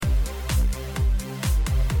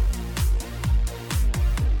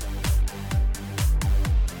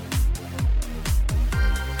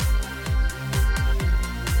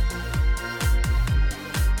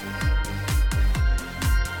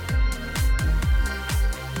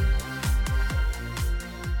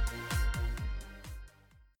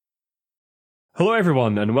Hello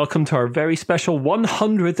everyone, and welcome to our very special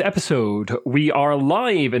 100th episode. We are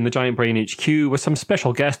live in the Giant Brain HQ with some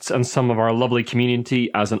special guests and some of our lovely community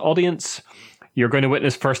as an audience. You're going to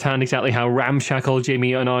witness firsthand exactly how ramshackle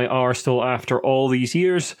Jamie and I are still after all these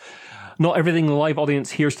years. Not everything the live audience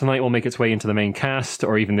hears tonight will make its way into the main cast,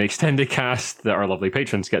 or even the extended cast that our lovely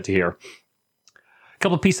patrons get to hear.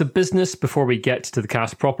 Couple of pieces of business before we get to the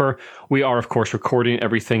cast proper. We are, of course, recording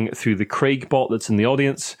everything through the Craig bot that's in the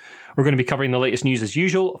audience. We're going to be covering the latest news as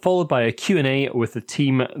usual, followed by a Q&A with the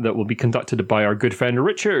team that will be conducted by our good friend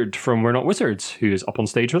Richard from We're Not Wizards, who is up on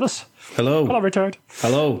stage with us. Hello. Hello, Richard.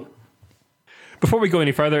 Hello. Before we go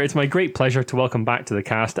any further, it's my great pleasure to welcome back to the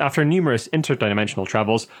cast, after numerous interdimensional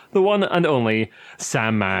travels, the one and only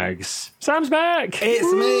Sam Maggs. Sam's back!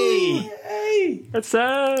 It's me! Hey! It's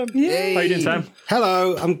Sam! Yay. How you doing, Sam?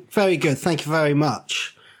 Hello, I'm very good. Thank you very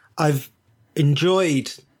much. I've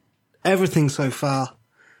enjoyed everything so far.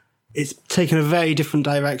 It's taken a very different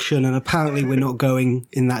direction, and apparently we're not going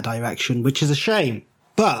in that direction, which is a shame.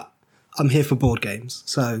 But I'm here for board games,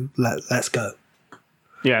 so let's go.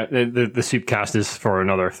 Yeah, the Soupcast is for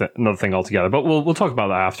another thing altogether, but we'll talk about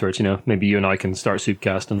that afterwards. You know, maybe you and I can start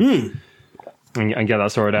Soupcast and get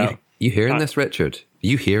that sorted out. You hearing this, Richard?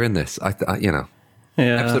 You hearing this? Yeah.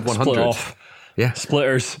 Episode 100. Split off. Yeah,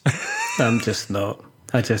 Splitters. I'm just not.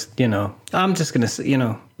 I'm just going to say,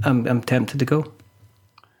 I'm tempted to go.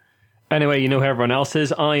 Anyway, you know who everyone else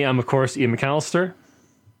is. I am, of course, Ian McAllister.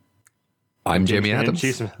 I'm Jamie Adams.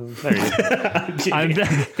 There you go.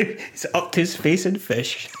 He's up to his face in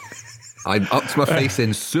fish. I'm up to my face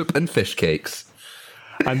in soup and fish cakes.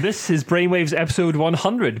 And this is Brainwaves episode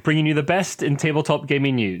 100, bringing you the best in tabletop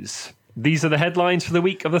gaming news. These are the headlines for the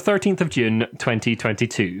week of the 13th of June,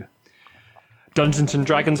 2022. Dungeons &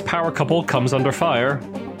 Dragons power couple comes under fire.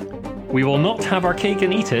 We will not have our cake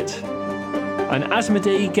and eat it. And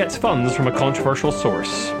Asmodee gets funds from a controversial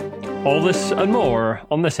source. All this and more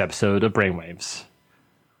on this episode of Brainwaves.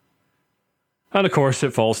 And of course,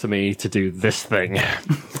 it falls to me to do this thing.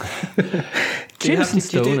 Jameson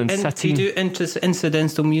Stone and Satine. Do you do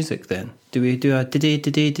incidental music then? Do we do a did?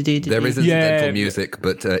 There is incidental music,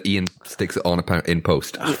 but Ian sticks it on in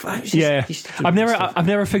post. I've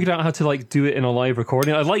never figured out how to do it in a live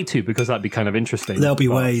recording. I'd like to, because that'd be kind of interesting. There'll be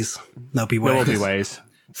ways. There will be ways.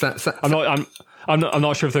 I'm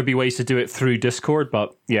not sure if there'd be ways to do it through Discord,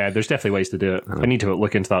 but yeah, there's definitely ways to do it. I need to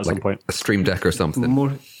look into that at some point. A stream deck or something.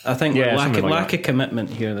 I think lack of commitment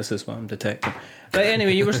here. This is what I'm detecting. But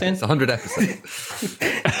anyway, you were saying it's 100 episodes.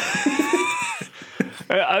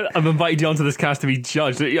 I've invited you onto this cast to be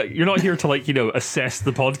judged. You're not here to assess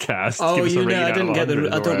the podcast. Oh, I didn't get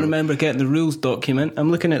I don't remember getting the rules document.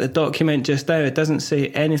 I'm looking at the document just now. It doesn't say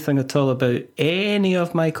anything at all about any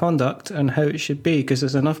of my conduct and how it should be, because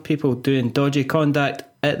there's enough people doing dodgy conduct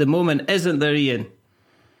at the moment, isn't there, Ian?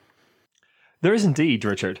 There is indeed,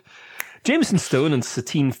 Richard. Jameson Stone and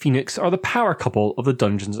Satine Phoenix are the power couple of the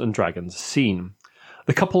Dungeons & Dragons scene.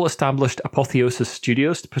 The couple established Apotheosis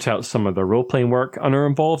Studios to put out some of their role-playing work and are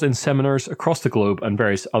involved in seminars across the globe and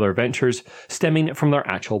various other ventures stemming from their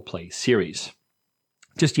actual play series.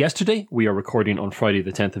 Just yesterday, we are recording on Friday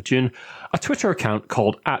the 10th of June, a Twitter account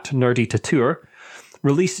called @NerdyTattooer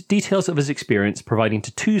released details of his experience providing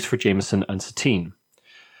tattoos for Jameson and Satine.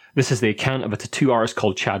 This is the account of a tattoo artist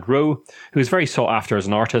called Chad Rowe, who is very sought after as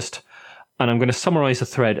an artist, and I'm going to summarise the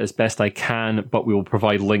thread as best I can, but we will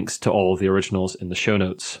provide links to all of the originals in the show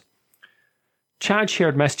notes. Chad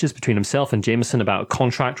shared messages between himself and Jameson about a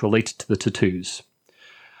contract related to the tattoos.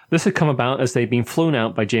 This had come about as they'd been flown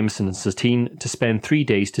out by Jameson and Satine to spend 3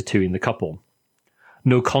 days tattooing the couple.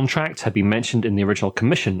 No contract had been mentioned in the original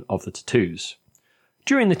commission of the tattoos.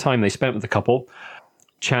 During the time they spent with the couple,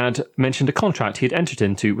 Chad mentioned a contract he had entered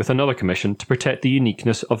into with another commission to protect the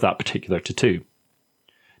uniqueness of that particular tattoo.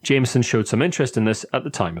 Jameson showed some interest in this at the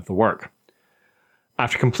time of the work.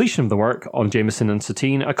 After completion of the work on Jameson and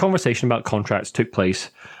Satine, a conversation about contracts took place,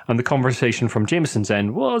 and the conversation from Jameson's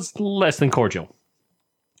end was less than cordial.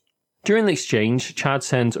 During the exchange, Chad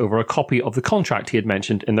sends over a copy of the contract he had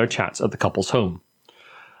mentioned in their chats at the couple's home.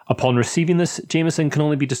 Upon receiving this, Jameson can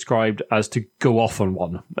only be described as to go off on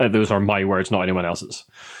one. Those are my words, not anyone else's.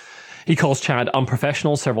 He calls Chad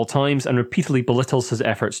unprofessional several times and repeatedly belittles his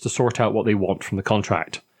efforts to sort out what they want from the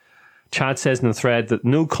contract. Chad says in the thread that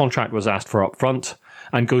no contract was asked for up front,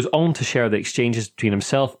 and goes on to share the exchanges between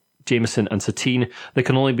himself, Jameson and Satine that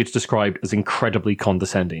can only be described as incredibly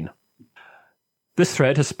condescending. This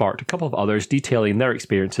thread has sparked a couple of others detailing their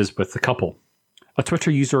experiences with the couple. A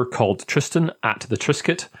Twitter user called Tristan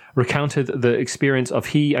 @TheTrisket recounted the experience of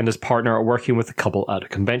he and his partner working with the couple at a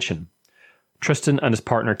convention. Tristan and his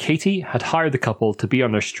partner Katie had hired the couple to be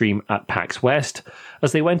on their stream at PAX West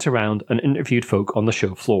as they went around and interviewed folk on the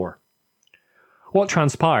show floor. What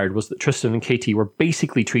transpired was that Tristan and Katie were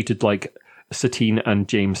basically treated like Satine and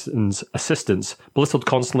Jameson's assistants, belittled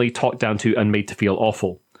constantly, talked down to, and made to feel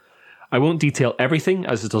awful. I won't detail everything,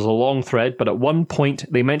 as it is a long thread, but at one point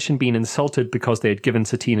they mentioned being insulted because they had given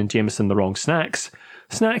Satine and Jameson the wrong snacks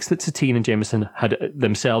that Satine and Jameson had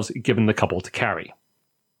themselves given the couple to carry.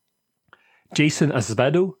 Jason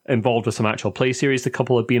Azevedo, involved with some actual play series the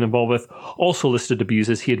couple had been involved with, also listed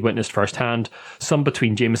abuses he had witnessed firsthand, some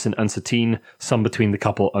between Jameson and Satine, some between the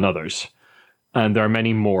couple and others. And there are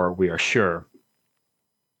many more, we are sure.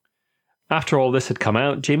 After all this had come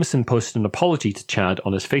out, Jameson posted an apology to Chad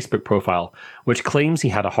on his Facebook profile, which claims he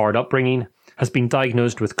had a hard upbringing, has been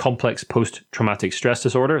diagnosed with complex post-traumatic stress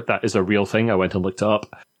disorder. That is a real thing, I went and looked it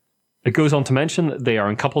up. It goes on to mention that they are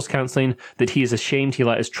in couples counselling, that he is ashamed he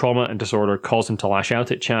let his trauma and disorder cause him to lash out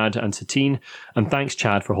at Chad and Satine, and thanks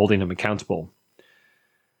Chad for holding him accountable.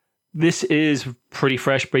 This is pretty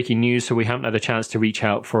fresh breaking news, so we haven't had a chance to reach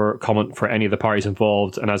out for comment for any of the parties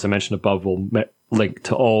involved, and as I mentioned above, we'll link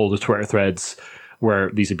to all the Twitter threads where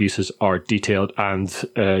these abuses are detailed, and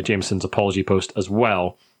Jameson's apology post as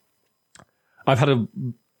well. I've had a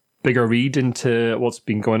bigger read into what's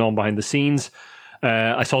been going on behind the scenes.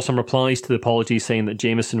 I saw some replies to the apology saying that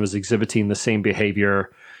Jameson was exhibiting the same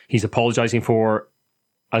behaviour he's apologising for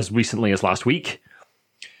as recently as last week.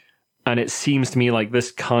 And it seems to me like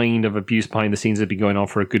this kind of abuse behind the scenes has been going on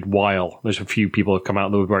for a good while. There's a few people who have come out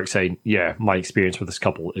of the woodwork saying, yeah, my experience with this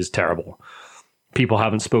couple is terrible. People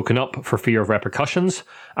haven't spoken up for fear of repercussions.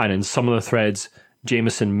 And in some of the threads,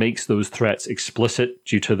 Jameson makes those threats explicit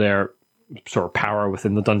due to their sort of power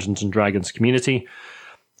within the Dungeons and Dragons community.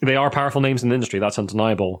 They are powerful names in the industry, that's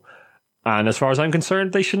undeniable. And as far as I'm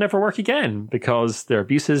concerned, they should never work again because their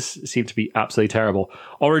abuses seem to be absolutely terrible.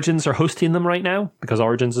 Origins are hosting them right now because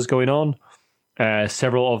Origins is going on.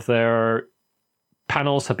 Several of their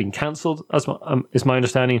panels have been cancelled, as is my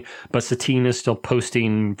understanding, but Satine is still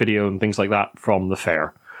posting video and things like that from the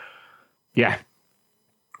fair. Yeah.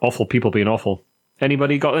 Awful people being awful.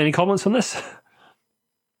 Anybody got any comments on this?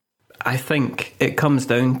 I think it comes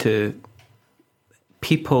down to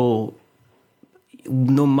people,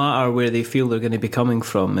 no matter where they feel they're going to be coming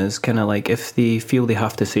from, is kind of like if they feel they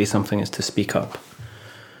have to say something, is to speak up.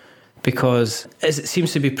 Because as it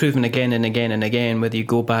seems to be proven again and again and again, whether you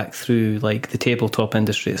go back through like the tabletop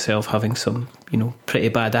industry itself having some, pretty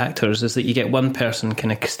bad actors, is that you get one person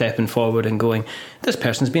kind of stepping forward and going, this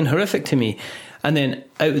person's been horrific to me. And then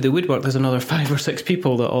out of the woodwork, there's another 5 or 6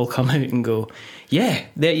 people that all come out and go, they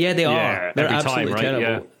are. They're absolutely terrible.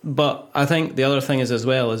 Yeah. But I think the other thing is as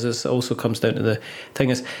well, is this also comes down to the thing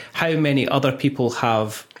is how many other people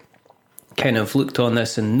have kind of looked on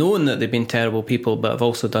this and known that they've been terrible people, but have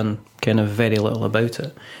also done kind of very little about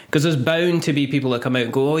it. Because there's bound to be people that come out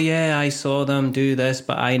and go, oh yeah, I saw them do this,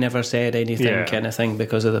 but I never said anything, kind of thing,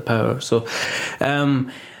 because of the power. So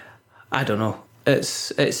I don't know. It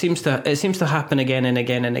seems to happen again and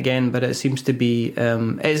again and again, but it seems to be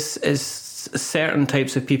is certain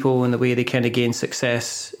types of people in the way they kind of gain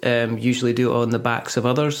success usually do it on the backs of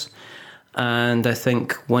others. And I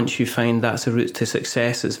think once you find that's a route to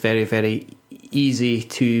success, it's very, very easy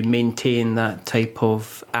to maintain that type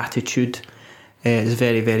of attitude. It's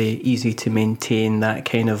very, very easy to maintain that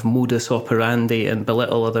kind of modus operandi and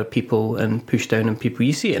belittle other people and push down on people.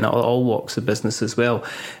 You see it in all walks of business as well.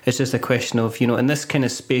 It's just a question of, in this kind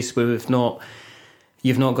of space where you've not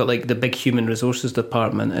got like the big human resources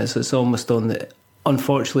department, it's almost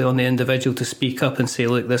unfortunately on the individual to speak up and say,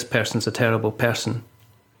 look, this person's a terrible person.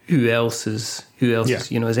 Who else is,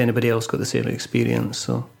 has anybody else got the same experience?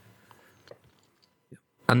 So,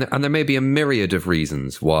 and there may be a myriad of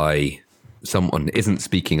reasons why someone isn't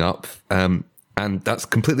speaking up, and that's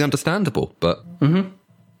completely understandable. But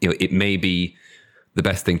it may be the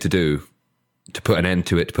best thing to do to put an end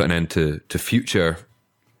to it, to put an end to future,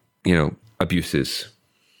 abuses.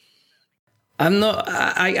 I'm not.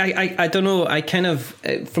 I don't know. I kind of,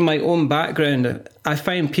 from my own background, I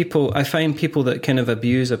find people that kind of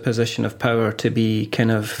abuse a position of power to be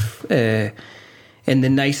kind of in the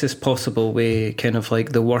nicest possible way, kind of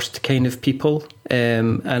like the worst kind of people.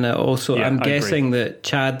 And I'm guessing that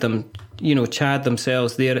Chad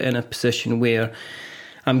themselves, they're in a position where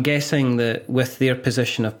I'm guessing that with their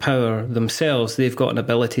position of power themselves, they've got an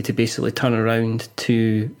ability to basically turn around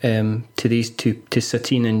to these two, to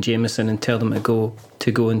Satine and Jameson, and tell them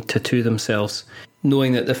to go and tattoo themselves,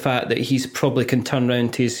 knowing that the fact that he's probably can turn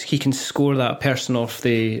around to he can score that person off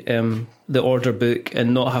the order book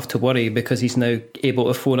and not have to worry because he's now able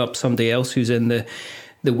to phone up somebody else who's in the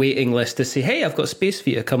the waiting list to say, hey, I've got space for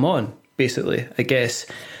you, come on, basically, I guess.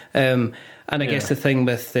 And I guess the thing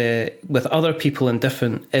with other people in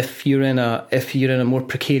different, if you're in a more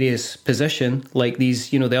precarious position, like these,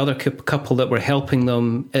 the other couple that were helping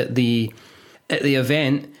them at the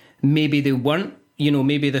event, maybe they weren't,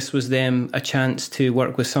 maybe this was them a chance to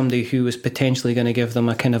work with somebody who was potentially going to give them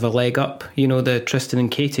a kind of a leg up, the Tristan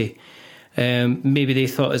and Katie. Maybe they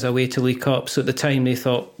thought as a way to leak up. So at the time they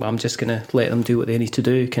thought, well, I'm just going to let them do what they need to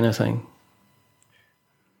do, kind of thing.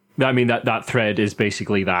 I mean, that thread is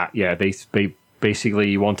basically that. Yeah, they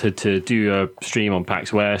basically wanted to do a stream on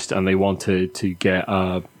PAX West, and they wanted to get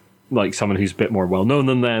like someone who's a bit more well known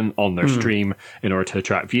than them on their stream in order to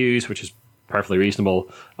attract views, which is perfectly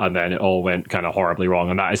reasonable. And then it all went kind of horribly wrong,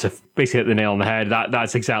 and that is basically hit the nail on the head.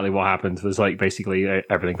 That's exactly what happened. It was like basically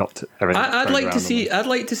everything got everything. I'd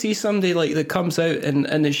like to see somebody like that comes out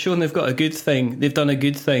and it's shown they've got a good thing. They've done a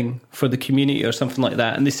good thing for the community or something like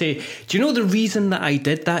that, and they say, "Do you know the reason that I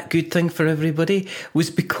did that good thing for everybody was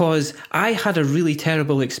because I had a really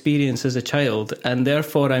terrible experience as a child, and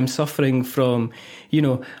therefore I'm suffering from."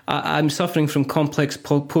 I'm suffering from complex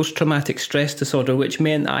post-traumatic stress disorder, which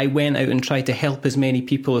meant I went out and tried to help as many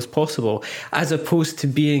people as possible, as opposed to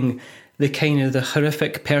being the kind of the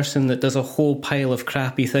horrific person that does a whole pile of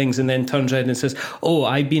crappy things and then turns around and says, oh,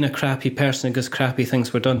 I've been a crappy person because crappy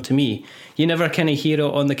things were done to me. You never kind of hear it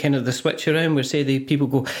on the kind of the switch around where say the people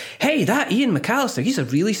go, hey, that Ian McAllister, he's a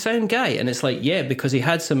really sound guy. And it's like, yeah, because he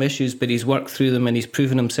had some issues, but he's worked through them and he's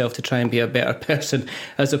proven himself to try and be a better person,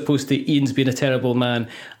 as opposed to Ian's been a terrible man.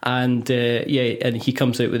 And and he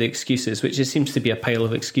comes out with excuses, which just seems to be a pile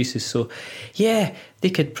of excuses. So yeah,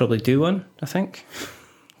 they could probably do one, I think.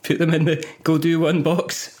 Put them in the go do one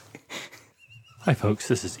box. Hi folks,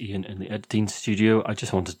 this is Ian in the editing studio. I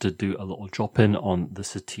just wanted to do a little drop in on the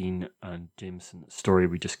Satine and Jameson story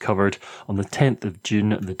we just covered. On the 10th of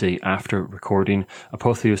June, the day after recording,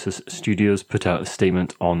 Apotheosis Studios put out a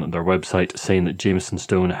statement on their website saying that Jameson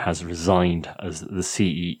Stone has resigned as the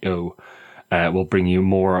CEO. We'll bring you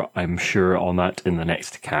more, I'm sure, on that in the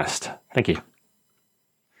next cast. Thank you.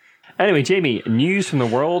 Anyway, Jamie, news from the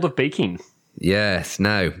world of baking. Yes,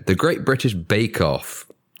 now, the Great British Bake Off.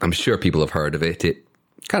 I'm sure people have heard of it. It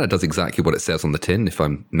kind of does exactly what it says on the tin if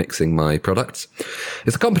I'm mixing my products.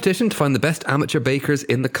 It's a competition to find the best amateur bakers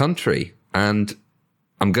in the country. And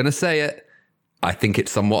I'm going to say it, I think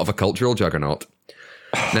it's somewhat of a cultural juggernaut.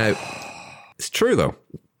 Now, it's true though.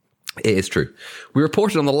 It is true. We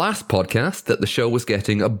reported on the last podcast that the show was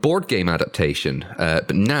getting a board game adaptation.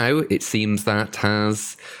 But now it seems that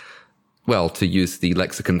has... well, to use the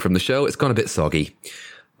lexicon from the show, it's gone a bit soggy.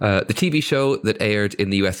 The TV show that aired in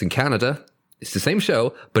the US and Canada, it's the same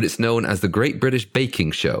show, but it's known as the Great British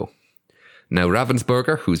Baking Show. Now,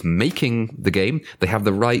 Ravensburger, who's making the game, they have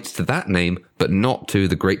the rights to that name, but not to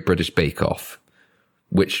the Great British Bake Off.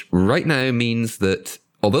 Which right now means that,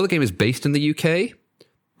 although the game is based in the UK,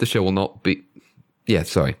 the show will not be... yeah,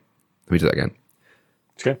 sorry. Let me do that again.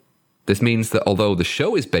 Okay. This means that although the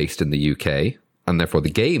show is based in the UK, and therefore the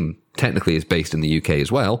game technically is based in the UK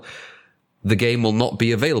as well, the game will not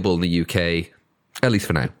be available in the UK, at least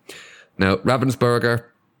for now. Now, Ravensburger,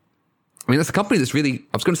 I mean, that's a company that's really,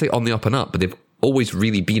 I was going to say on the up and up, but they've always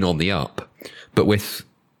really been on the up. But with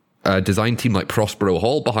a design team like Prospero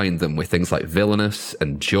Hall behind them, with things like Villainous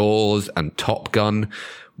and Jaws and Top Gun,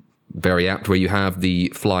 very apt, where you have the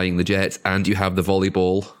flying the jets and you have the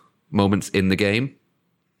volleyball moments in the game.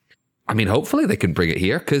 I mean, hopefully they can bring it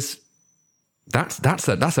here, because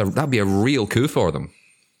that'd be a real coup for them.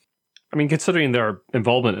 I mean, considering their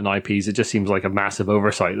involvement in IPs, it just seems like a massive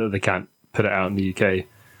oversight that they can't put it out in the UK.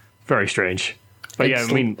 Very strange. But yeah,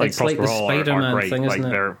 I mean, like Prospero Hall are great. Thing, like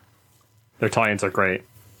their tie-ins are great.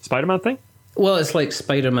 Spider-Man thing? Well, it's like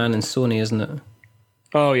Spider-Man and Sony, isn't it?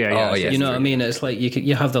 Oh yeah. You know what I mean? It's like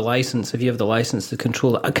you have the license. If you have the license to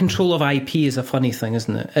control it, a control of IP is a funny thing,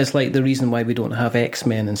 isn't it? It's like the reason why we don't have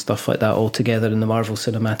X-Men and stuff like that all together in the Marvel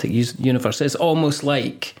Cinematic Universe. It's almost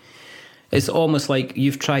like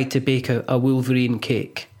you've tried to bake a Wolverine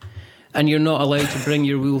cake, and you're not allowed to bring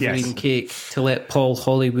your Wolverine cake to let Paul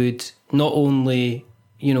Hollywood not only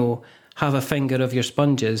have a finger of your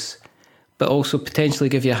sponges, but also potentially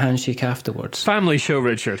give you a handshake afterwards. Family show,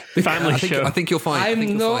 Richard. Family show. I think you'll find. I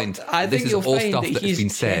think you'll find that has been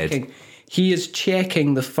said. He is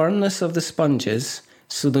checking the firmness of the sponges,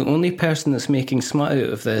 so the only person that's making smut out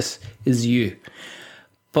of this is you.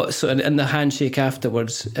 But so in the handshake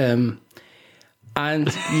afterwards, and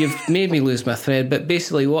you've made me lose my thread. But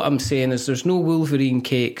basically, what I'm saying is, there's no Wolverine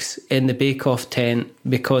cakes in the Bake Off tent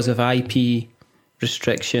because of IP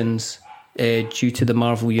restrictions. Due to the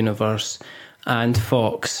Marvel Universe and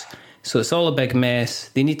Fox So it's all a big mess.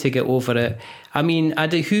 They need to get over it. I mean,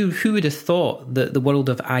 who would have thought that the world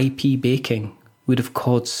of IP baking would have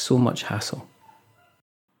caused so much hassle?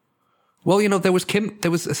 Well, there was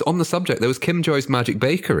on the subject, there was Kim Joy's Magic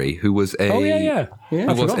Bakery, who was a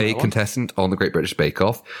contestant on the Great British Bake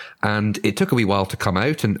Off, and it took a wee while to come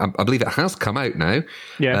out, and I believe it has come out now.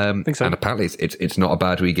 Yeah, I think so. And apparently it's not a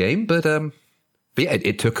bad wee game, but yeah,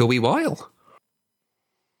 it took a wee while.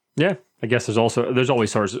 Yeah, I guess there's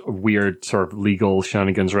always sorts of weird sort of legal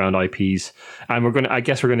shenanigans around IPs, and we're going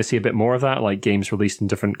to see a bit more of that, like games released in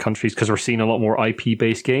different countries, because we're seeing a lot more IP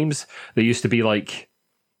based games that used to be like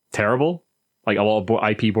terrible. Like a lot of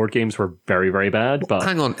IP board games were very, very bad. But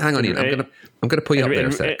hang on, Ian. I'm going to put you up there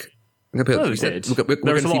a sec. There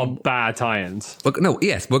was a lot of bad tie-ins. We're going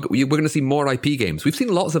to see more IP games. We've seen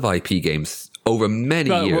lots of IP games over many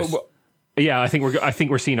years. Yeah, I think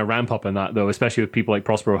we're seeing a ramp up in that though, especially with people like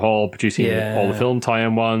Prospero Hall producing all the film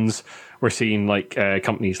tie-in ones. We're seeing like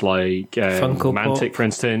companies like Mantic, for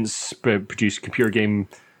instance, produce computer game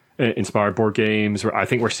inspired board games. I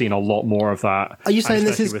think we're seeing a lot more of that. Are you saying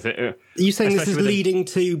this is leading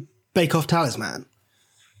to Bake Off Talisman?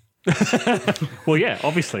 Well, yeah,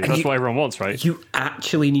 obviously. That's what everyone wants, right? You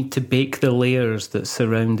actually need to bake the layers that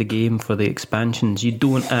surround the game for the expansions. You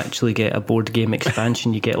don't actually get a board game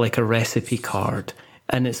expansion. You get like a recipe card.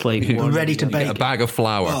 And it's like ready to bake a bag of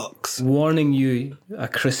flour. Warning you a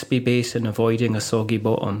crispy base and avoiding a soggy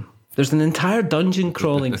bottom. There's an entire dungeon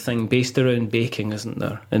crawling thing based around baking, isn't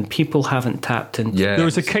there? And people haven't tapped into it. There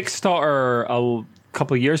was a Kickstarter a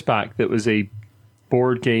couple of years back that was a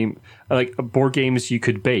board game, like board games you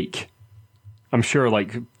could bake. I'm sure,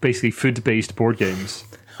 like basically food-based board games.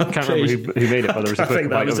 I can't remember who made it, but there was a book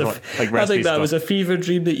about it. I think that was a fever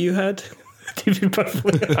dream that you had. To be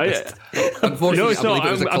perfectly honest. Unfortunately, it's not. I believe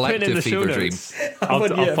it was a collective fever dream.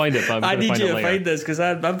 I'll find it. I need you to find this because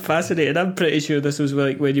I'm fascinated. I'm pretty sure this was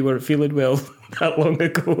like when you weren't feeling well that long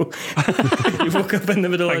ago. You woke up in the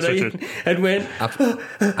middle of the night and went after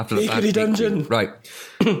Bakery Dungeon. Right.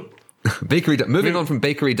 Moving on from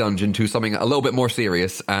Bakery Dungeon to something a little bit more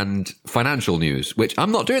serious and financial news, which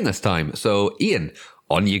I'm not doing this time. So, Ian,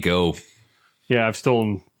 on you go. Yeah, I've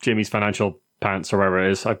stolen Jamie's financial pants or whatever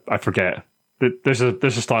it is. I forget. There's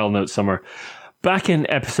a style note somewhere. Back in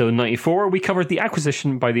episode 94, we covered the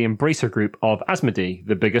acquisition by the Embracer Group of Asmodee,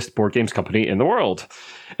 the biggest board games company in the world.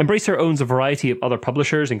 Embracer owns a variety of other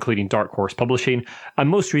publishers, including Dark Horse Publishing, and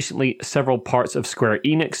most recently, several parts of Square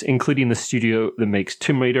Enix, including the studio that makes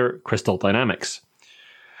Tomb Raider, Crystal Dynamics.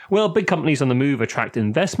 Well, big companies on the move attract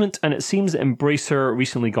investment, and it seems that Embracer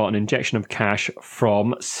recently got an injection of cash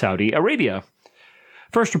from Saudi Arabia.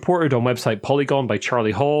 First reported on website Polygon by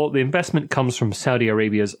Charlie Hall, the investment comes from Saudi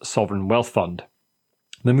Arabia's Sovereign Wealth Fund.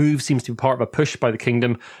 The move seems to be part of a push by the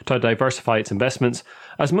kingdom to diversify its investments,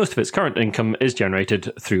 as most of its current income is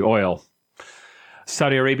generated through oil.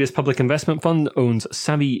 Saudi Arabia's public investment fund owns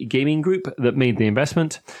Savvy Gaming Group that made the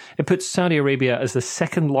investment. It puts Saudi Arabia as the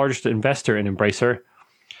second largest investor in Embracer,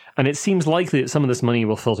 and it seems likely that some of this money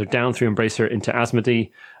will filter down through Embracer into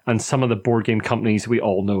Asmodee and some of the board game companies we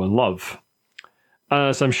all know and love.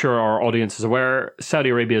 As I'm sure our audience is aware,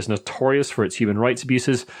 Saudi Arabia is notorious for its human rights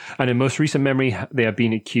abuses, and in most recent memory, they have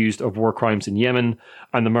been accused of war crimes in Yemen,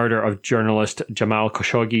 and the murder of journalist Jamal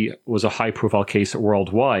Khashoggi was a high-profile case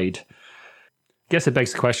worldwide. I guess it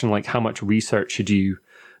begs the question, like, how much research should you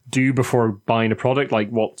do before buying a product? Like,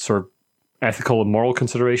 what sort of ethical and moral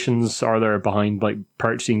considerations are there behind, like,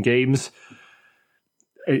 purchasing games?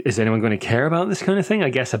 Is anyone going to care about this kind of thing? I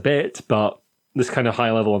guess a bit, but this kind of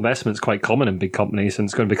high-level investment is quite common in big companies, and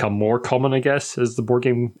it's going to become more common, I guess, as the board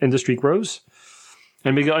game industry grows.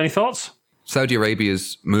 Anybody got any thoughts? Saudi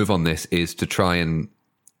Arabia's move on this is to try and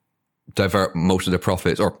divert most of their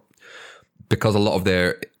profits, or because a lot of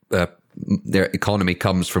their economy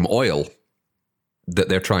comes from oil, that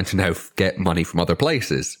they're trying to now get money from other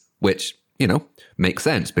places, which, makes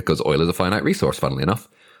sense because oil is a finite resource, funnily enough.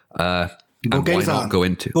 Board games are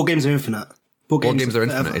infinite. Board games are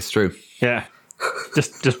infinite, it's true. Yeah.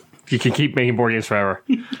 Just you can keep making board games forever.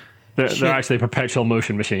 They're actually a perpetual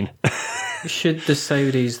motion machine. Should the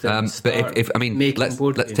Saudis then start making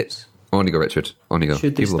board games? On you go, Richard. On you go.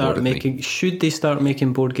 Should they start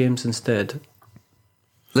making board games instead?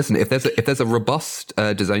 Listen, if there's a robust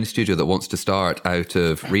design studio that wants to start out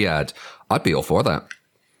of Riyadh, I'd be all for that.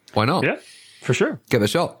 Why not? Yeah, for sure. Give it a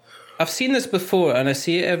shot. I've seen this before, and I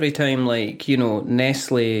see it every time, like,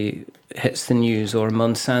 Nestle hits the news, or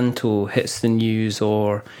Monsanto hits the news,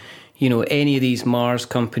 or, any of these Mars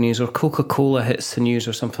companies, or Coca-Cola hits the news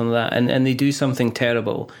or something like that, and they do something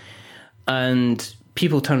terrible. And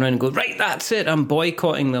people turn around and go, right, that's it, I'm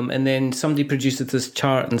boycotting them. And then somebody produces this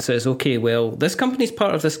chart and says, okay, well, this company's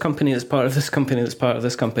part of this company, that's part of this company, that's part of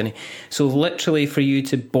this company. So literally for you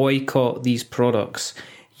to boycott these products,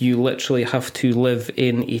 you literally have to live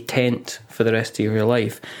in a tent for the rest of your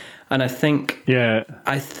life. And I think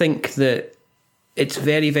that it's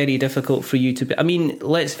very, very difficult for you to be. I mean,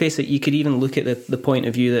 let's face it, you could even look at the point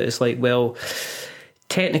of view that it's like, well,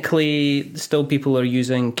 technically, still people are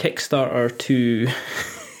using Kickstarter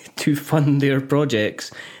to fund their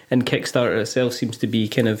projects, and Kickstarter itself seems to be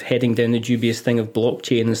kind of heading down the dubious thing of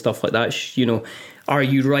blockchain and stuff like that. You know, are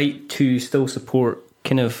you right to still support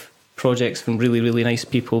kind of projects from really, really nice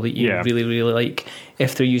people that you really, really like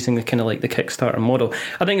if they're using the kind of like the Kickstarter model?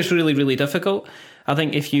 I think it's really, really difficult. I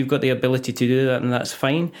think if you've got the ability to do that, then that's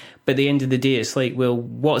fine. But at the end of the day, it's like, well,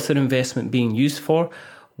 what's their investment being used for?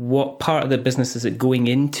 What part of the business is it going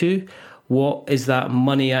into? What is that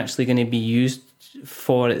money actually going to be used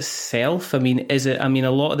for itself? I mean,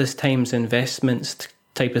 a lot of this times investments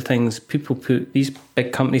type of things, these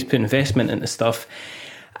big companies put investment into stuff,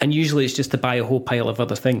 and usually it's just to buy a whole pile of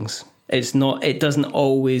other things. It doesn't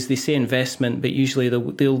always, they say investment, but usually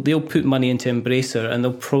they'll put money into Embracer, and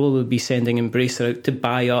they'll probably be sending Embracer out to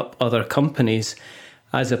buy up other companies,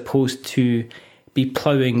 as opposed to be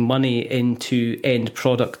ploughing money into end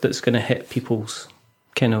product that's going to hit people's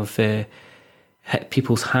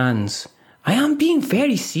hands. I am being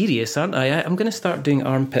very serious, aren't I? I'm going to start doing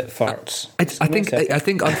armpit farts. I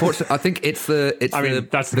think, unfortunately, it's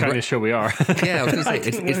that's the kind of show we are. Yeah, I was going to say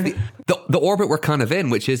it's the orbit we're kind of in,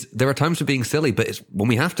 which is there are times for being silly, but it's when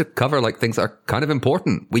we have to cover like things that are kind of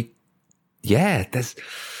important.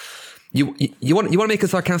 You want to make a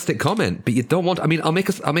sarcastic comment, but you don't want. I mean, I'll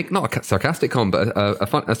make not a sarcastic comment,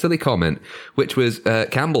 but a silly comment, which was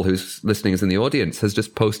Campbell, who's listening, is in the audience, has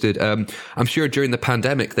just posted. I'm sure during the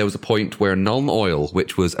pandemic there was a point where Nuln Oil,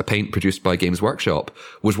 which was a paint produced by Games Workshop,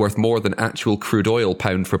 was worth more than actual crude oil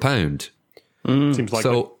pound for pound. Seems like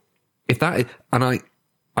so. If that and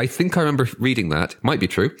I think I remember reading that. Might be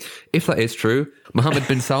true. If that is true, Mohammed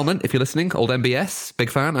bin Salman, if you're listening, old MBS, big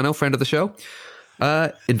fan, I know, friend of the show.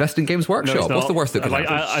 Invest in Games Workshop. No, what's the worst that could happen?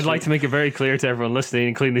 I'd like to make it very clear to everyone listening,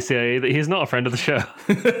 including the CIA, that he's not a friend of the show.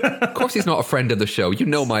 Of course he's not a friend of the show. You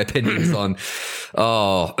know my opinions on...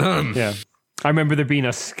 Yeah. I remember there being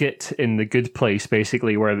a skit in The Good Place,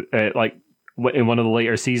 basically, where in one of the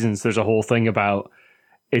later seasons, there's a whole thing about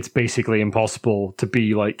it's basically impossible to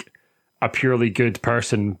be like a purely good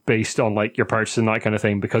person based on like your purchase and that kind of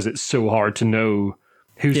thing, because it's so hard to know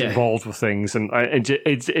who's involved with things, and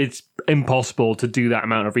it's impossible to do that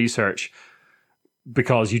amount of research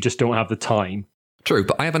because you just don't have the time. True,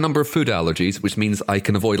 but I have a number of food allergies, which means I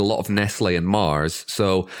can avoid a lot of Nestle and Mars,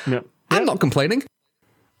 so I'm not complaining.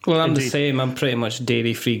 Well, I'm the same. I'm pretty much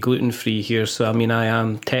dairy-free, gluten-free here, so I mean, I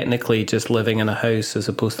am technically just living in a house as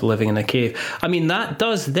opposed to living in a cave. I mean, that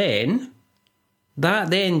then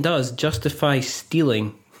does justify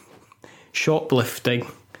stealing, shoplifting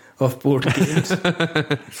of board games.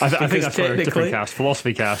 I think that's for a different cast,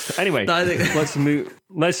 philosophy cast. Anyway, let's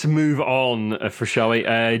move on, shall we?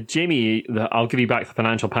 Jamie, I'll give you back the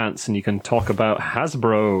financial pants, and you can talk about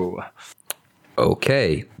Hasbro.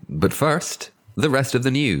 Okay, but first, the rest of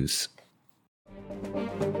the news.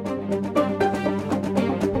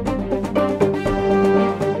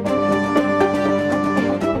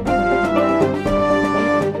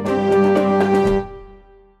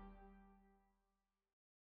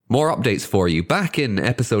 More updates for you. Back in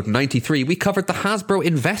episode 93, we covered the Hasbro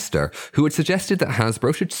investor who had suggested that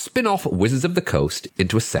Hasbro should spin off Wizards of the Coast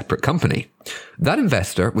into a separate company. That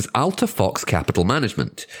investor was Alta Fox Capital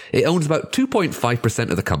Management. It owns about 2.5%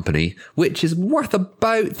 of the company, which is worth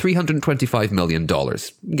about $325 million,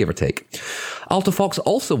 give or take. Alta Fox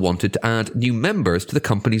also wanted to add new members to the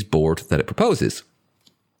company's board that it proposes.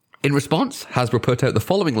 In response, Hasbro put out the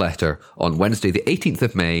following letter on Wednesday, the 18th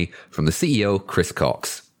of May, from the CEO, Chris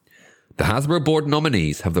Cox. The Hasbro board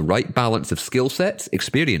nominees have the right balance of skill sets,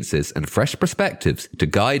 experiences, and fresh perspectives to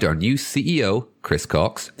guide our new CEO, Chris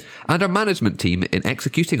Cox, and our management team in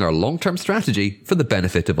executing our long-term strategy for the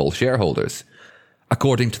benefit of all shareholders,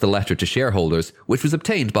 according to the letter to shareholders, which was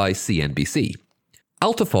obtained by CNBC.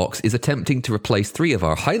 Alta Fox is attempting to replace 3 of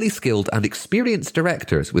our highly skilled and experienced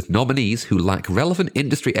directors with nominees who lack relevant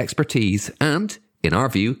industry expertise and, in our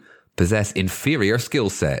view, possess inferior skill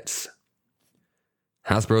sets.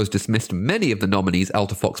 Hasbro has dismissed many of the nominees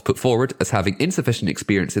Alta Fox put forward as having insufficient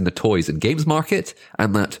experience in the toys and games market,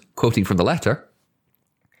 and that, quoting from the letter,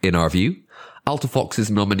 in our view, Alta Fox's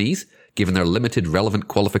nominees, given their limited relevant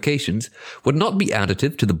qualifications, would not be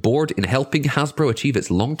additive to the board in helping Hasbro achieve its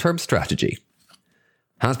long-term strategy.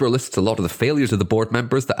 Hasbro lists a lot of the failures of the board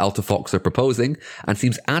members that Altifox are proposing and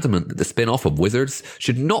seems adamant that the spin-off of Wizards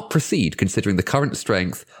should not proceed considering the current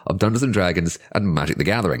strength of Dungeons & Dragons and Magic the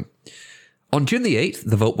Gathering. On June the 8th,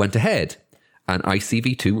 the vote went ahead, and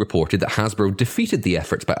ICV2 reported that Hasbro defeated the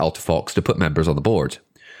efforts by Altifox to put members on the board.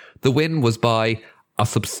 The win was by a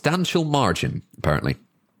substantial margin, apparently.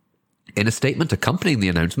 In a statement accompanying the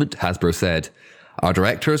announcement, Hasbro said, "Our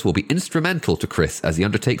directors will be instrumental to Chris as he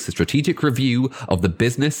undertakes a strategic review of the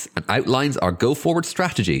business and outlines our go-forward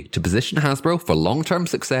strategy to position Hasbro for long-term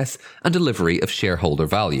success and delivery of shareholder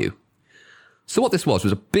value." So what this was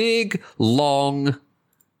a big, long,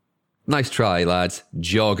 nice try, lads,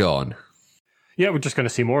 jog on. Yeah, we're just going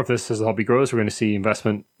to see more of this as the hobby grows. We're going to see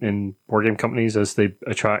investment in board game companies as they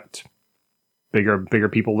attract bigger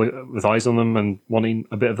people with eyes on them and wanting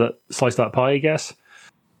a bit of that slice of that pie, I guess.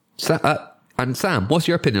 And Sam, what's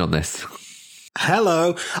your opinion on this?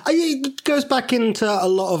 Hello. It goes back into a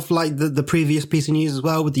lot of like the previous piece of news as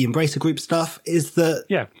well with the Embracer Group stuff, is that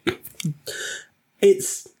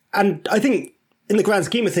and I think in the grand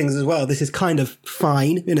scheme of things as well, this is kind of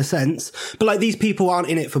fine in a sense, but like these people aren't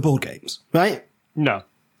in it for board games, right? No.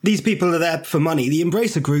 These people are there for money. The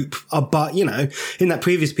Embracer Group are, in that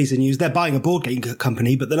previous piece of news, they're buying a board game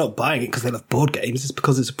company, but they're not buying it because they love board games. It's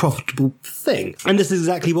because it's a profitable thing. And this is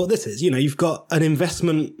exactly what this is. You've got an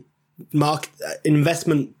investment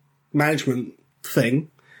management thing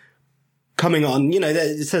coming on.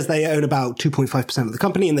 It says they own about 2.5% of the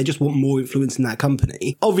company and they just want more influence in that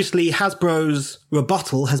company. Obviously, Hasbro's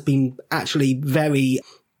rebuttal has been actually very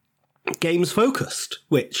games focused,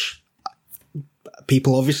 which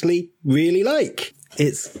people obviously really like.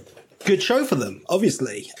 It's a good show for them,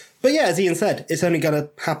 obviously. But yeah, as Ian said, it's only going to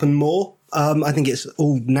happen more. I think it's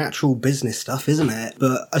all natural business stuff, isn't it?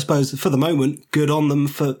 But I suppose for the moment, good on them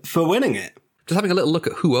for winning it. Just having a little look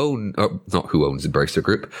at not who owns Embracer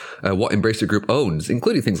Group, what Embracer Group owns,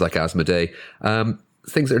 including things like Asmodee.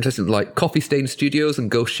 Things that are interesting, like Coffee Stain Studios and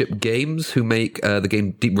Ghost Ship Games, who make the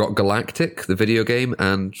game Deep Rock Galactic, the video game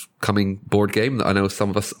and coming board game that I know some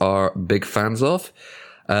of us are big fans of.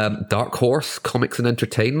 Dark Horse Comics and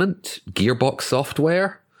Entertainment, Gearbox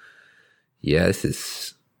Software. Yeah, this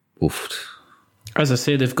is oof. As I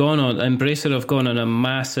say, Embracer have gone on a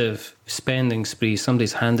massive spending spree.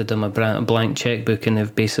 Somebody's handed them a blank checkbook and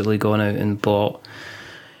they've basically gone out and bought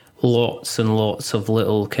lots and lots of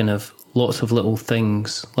little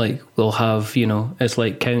things. Like we'll have, it's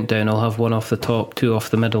like Countdown. I'll have one off the top, two off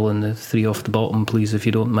the middle, and the three off the bottom, please, if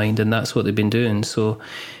you don't mind. And that's what they've been doing. So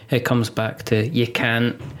it comes back to you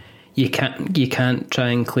can't try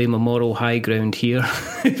and claim a moral high ground here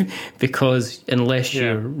because unless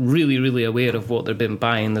you're really, really aware of what they've been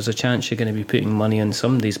buying, there's a chance you're going to be putting money in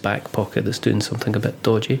somebody's back pocket that's doing something a bit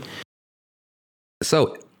dodgy.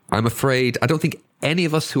 So I'm afraid I don't think any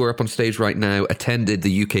of us who are up on stage right now attended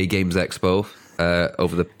the UK Games Expo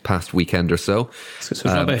over the past weekend or so. It's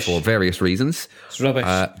rubbish. For various reasons. It's rubbish.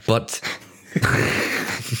 But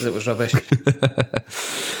it was rubbish.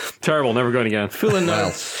 Terrible, never going again. Full of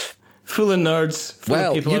nerds. Full of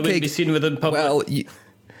people I wouldn't be seen within public. Well,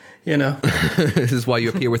 this is why you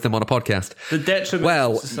appear with them on a podcast. The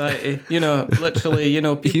detriment to society. Literally,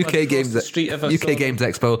 people UK Games, the street of UK Games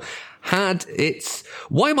Expo had its.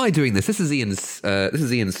 Why am I doing this? This is Ian's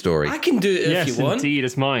story. I can do it if you want. Yes, indeed,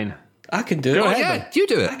 it's mine. I can do it. Go ahead, you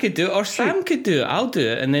do it. I could do it, or Sam could do it. I'll do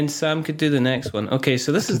it, and then Sam could do the next one. Okay,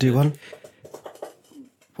 so this is do one.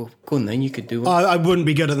 Well, go on then. You could do one. I wouldn't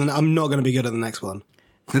be good at I'm not going to be good at the next one.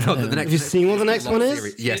 No, the next. Have you seen what the next one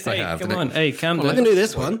is? Yes, I have. Come on, hey, calm down. I can do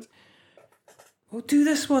this one. Well, do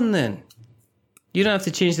this one then. You don't have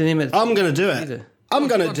to change the name of it. I'm going to do it. I'm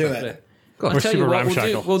going to do it. We're super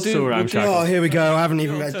ramshackle. We'll do ramshackle. Oh, here we go. I haven't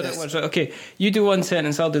even read so this. Right. Okay, you do one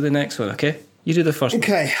sentence, I'll do the next one, okay? You do the first one.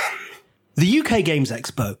 Okay. The UK Games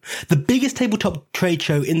Expo, the biggest tabletop trade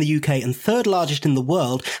show in the UK and third largest in the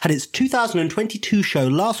world, had its 2022 show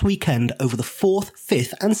last weekend over the 4th,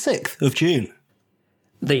 5th and 6th of June.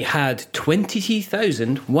 They had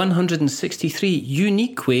 20,163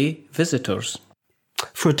 unique visitors.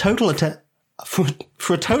 For a total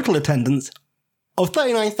attendance of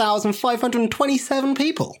 39,527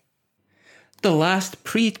 people. The last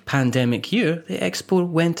pre-pandemic year the expo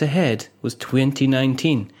went ahead was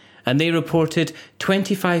 2019, and they reported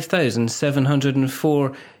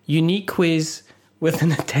 25,704 unique with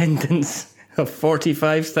an attendance of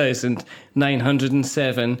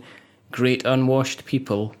 45,907 great unwashed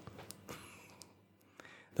people.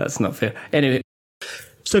 That's not fair. Anyway.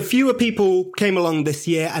 So fewer people came along this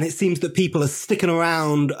year, and it seems that people are sticking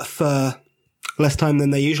around for less time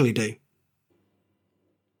than they usually do.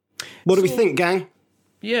 What do we think, gang?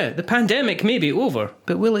 Yeah, the pandemic may be over,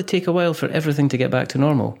 but will it take a while for everything to get back to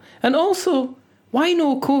normal? And also, why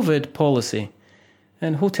no COVID policy?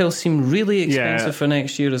 And hotels seem really expensive for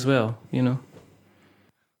next year as well, you know.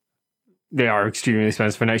 They are extremely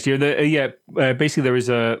expensive for next year. Basically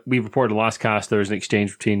we reported last cast, there was an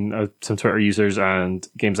exchange between some Twitter users and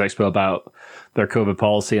Games Expo about their COVID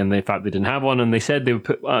policy, and the fact they didn't have one, and they said they would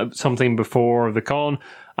put something before the con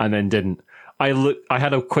and then didn't. I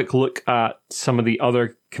had a quick look at some of the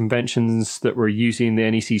other conventions that were using the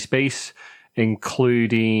NEC space,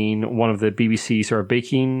 including one of the BBC sort of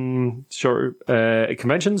baking sort of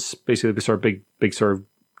conventions, basically the sort of big sort of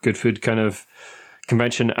good food kind of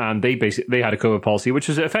convention, and they had a COVID policy, which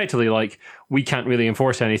was effectively like, we can't really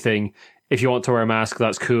enforce anything. If you want to wear a mask,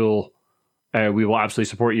 that's cool. We will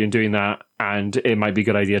absolutely support you in doing that, and it might be a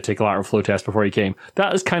good idea to take a lateral flow test before you came.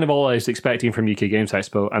 That is kind of all I was expecting from UK Games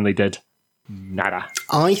Expo, and they did nada.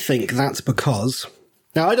 I think that's because,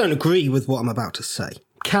 now I don't agree with what I'm about to say.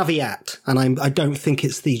 Caveat, and I don't think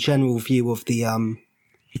it's the general view of the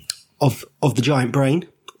of the Giant Brain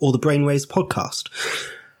or the Brainwaves podcast,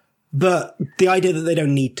 but the idea that they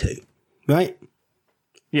don't need to, right?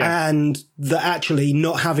 Yeah, and that actually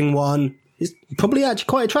not having one is probably actually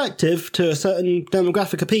quite attractive to a certain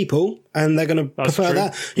demographic of people, and they're going to prefer true.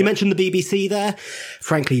 that. You mentioned the BBC there.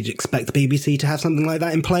 Frankly, you'd expect the BBC to have something like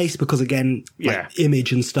that in place because, again, like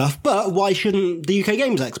image and stuff. But why shouldn't the UK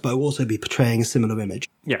Games Expo also be portraying a similar image?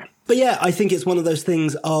 Yeah. But yeah, I think it's one of those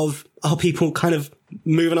things of, are people kind of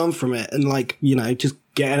moving on from it and, like, you know, just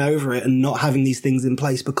getting over it and not having these things in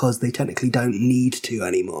place because they technically don't need to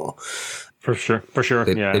anymore. For sure.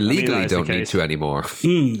 They legally don't need to anymore.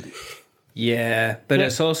 Yeah, but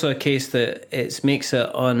it's also a case that it makes it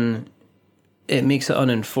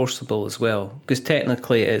unenforceable as well, because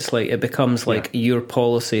technically it's like, it becomes like your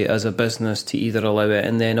policy as a business to either allow it,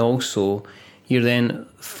 and then also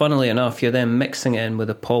funnily enough, you're then mixing it in with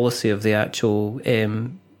the policy of the actual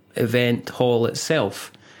event hall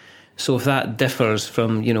itself. So if that differs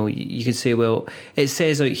from, you know, you could say, well, it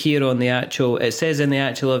says out here in the actual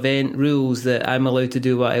event rules that I'm allowed to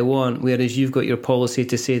do what I want, whereas you've got your policy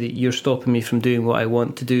to say that you're stopping me from doing what I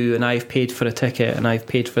want to do, and I've paid for a ticket, and I've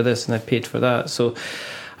paid for this, and I've paid for that. So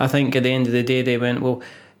I think at the end of the day, they went, well,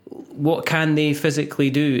 what can they physically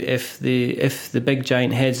do if the big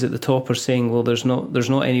giant heads at the top are saying, well, there's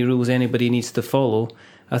not any rules anybody needs to follow?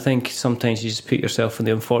 I think sometimes you just put yourself in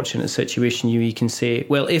the unfortunate situation. You can say,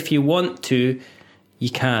 well, if you want to, you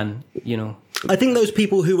can, you know. I think those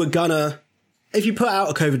people who were if you put out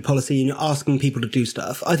a COVID policy and you're asking people to do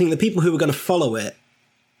stuff, I think the people who are going to follow it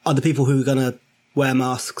are the people who are going to wear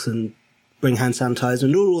masks and bring hand sanitizer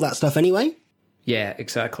and do all that stuff anyway. Yeah,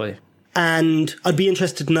 exactly. And I'd be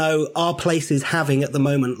interested to know, are places having at the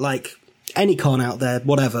moment, like, any con out there,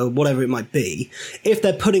 whatever it might be, if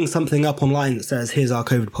they're putting something up online that says, here's our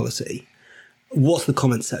COVID policy, what's the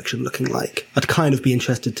comment section looking like? I'd kind of be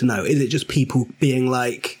interested to know. Is it just people being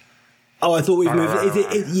like, oh, I thought we've moved?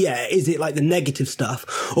 Is it like the negative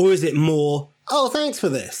stuff? Or is it more, oh, thanks for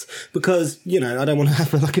this? Because, you know, I don't want to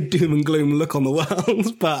have like a doom and gloom look on the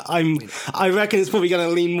world, but I reckon it's probably going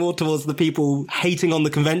to lean more towards the people hating on the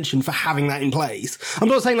convention for having that in place. I'm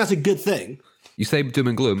not saying that's a good thing. You say doom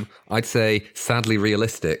and gloom, I'd say sadly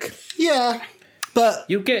realistic. Yeah, but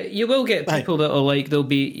you will get people that are like, they'll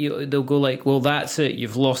go like, well, that's it,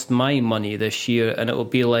 you've lost my money this year, and it will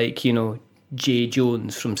be like, you know, Jay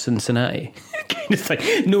Jones from Cincinnati, kind of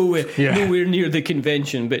like nowhere near the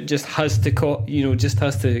convention, but just has to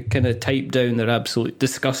kind of type down their absolute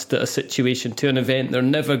disgust at a situation to an event they're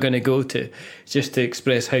never going to go to, just to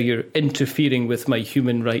express how you're interfering with my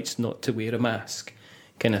human rights not to wear a mask,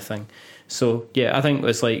 kind of thing. So, yeah, I think it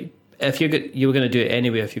was like, if you were going to do it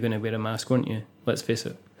anyway if you're going to wear a mask, weren't you? Let's face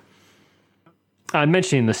it. And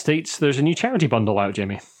mentioning the States, there's a new charity bundle out,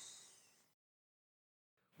 Jamie.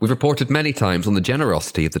 We've reported many times on the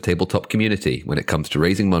generosity of the tabletop community when it comes to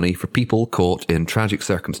raising money for people caught in tragic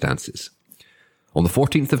circumstances. On the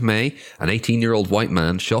 14th of May, an 18-year-old white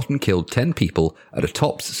man shot and killed 10 people at a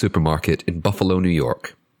Tops supermarket in Buffalo, New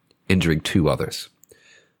York, injuring 2 others.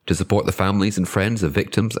 To support the families and friends of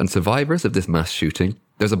victims and survivors of this mass shooting,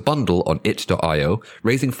 there's a bundle on itch.io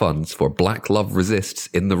raising funds for Black Love Resists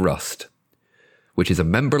in the Rust, which is a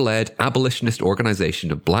member-led abolitionist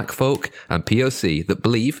organisation of black folk and POC that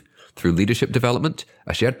believe, through leadership development,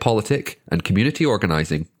 a shared politic and community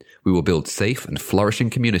organising, we will build safe and flourishing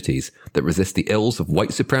communities that resist the ills of white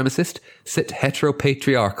supremacist,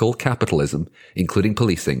 heteropatriarchal capitalism, including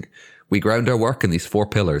policing. We ground our work in these 4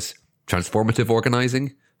 pillars: transformative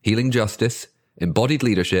organising, healing justice, embodied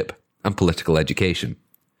leadership, and political education.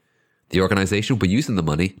 The organisation will be using the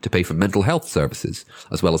money to pay for mental health services,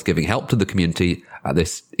 as well as giving help to the community at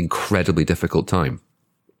this incredibly difficult time.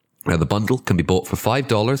 Now, the bundle can be bought for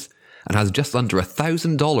 $5 and has just under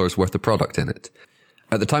 $1,000 worth of product in it.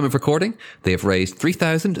 At the time of recording, they have raised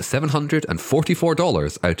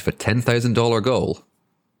 $3,744 out of a $10,000 goal.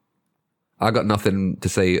 I got nothing to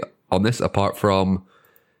say on this apart from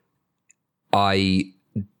I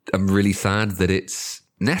am really sad that it's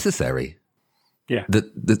necessary. Yeah.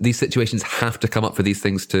 That these situations have to come up for these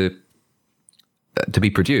things to be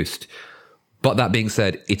produced. But that being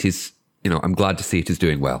said, it is, I'm glad to see it is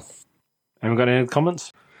doing well. Anyone got any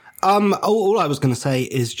comments? All I was going to say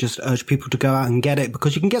is just urge people to go out and get it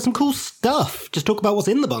because you can get some cool stuff. Just talk about what's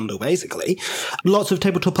in the bundle, basically. Lots of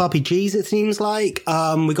tabletop RPGs, it seems like.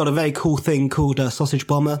 We got a very cool thing called Sausage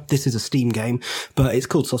Bomber. This is a Steam game, but it's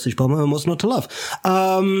called Sausage Bomber, and what's not to love?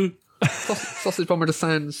 Sausage Bomber just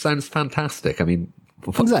sounds fantastic. I mean,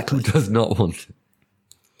 exactly. Who does not want it?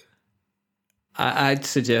 I'd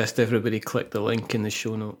suggest everybody click the link in the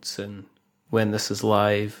show notes and when this is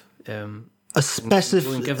live.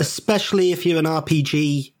 Especially if you're an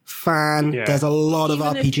RPG fan, there's a lot of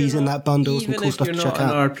RPGs in that bundle, some cool stuff to check out. Even if you're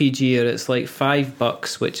not an RPGer, it's like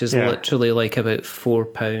 $5, which is literally like about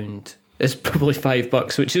 £4. It's probably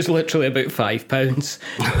 $5, which is literally about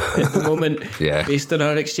 £5 at the moment, based on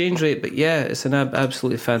our exchange rate. But yeah, it's an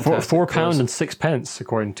absolutely fantastic £4 and 6 pence,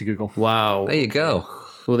 according to Google. Wow. There you go.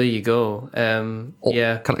 Well, there you go.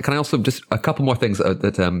 Yeah. Can I also just a couple more things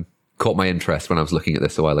that caught my interest when I was looking at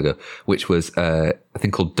this a while ago, which was a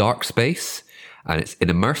thing called Dark Space, and it's an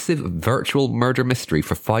immersive virtual murder mystery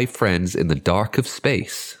for 5 friends in the dark of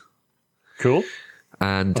space. Cool.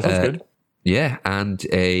 And that sounds good. Yeah, and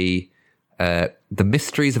The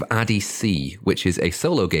Mysteries of Addie C, which is a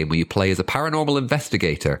solo game where you play as a paranormal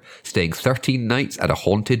investigator, staying 13 nights at a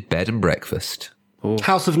haunted bed and breakfast. Ooh.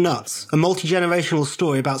 House of Nuts, a multi-generational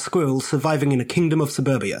story about squirrels surviving in a kingdom of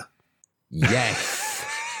suburbia. Yes.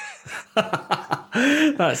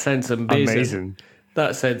 That sounds amazing.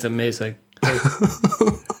 That sounds amazing.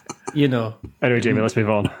 Anyway, Jamie, let's move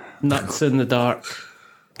on. Nuts in the dark.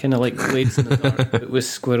 Kind of like Blades in the dark, but with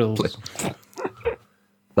squirrels.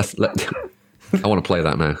 I want to play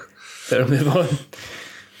that now. Better move on.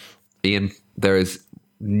 Ian, there is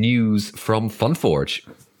news from Funforge.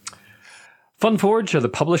 Funforge are the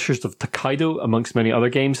publishers of Tokaido, amongst many other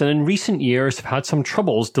games, and in recent years have had some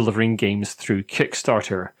troubles delivering games through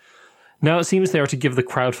Kickstarter. Now it seems they are to give the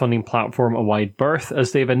crowdfunding platform a wide berth,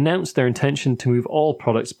 as they've announced their intention to move all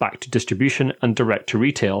products back to distribution and direct to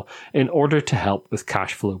retail in order to help with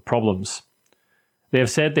cash flow problems. They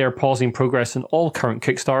have said they are pausing progress in all current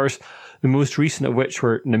Kickstarters, the most recent of which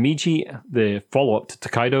were Namiji, the follow-up to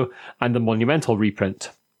Tokaido, and the Monumental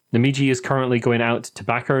reprint. Namiji is currently going out to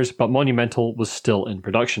backers, but Monumental was still in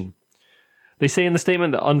production. They say in the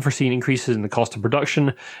statement that unforeseen increases in the cost of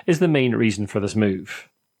production is the main reason for this move.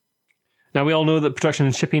 Now, we all know that production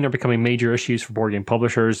and shipping are becoming major issues for board game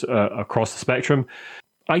publishers across the spectrum.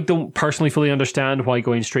 I don't personally fully understand why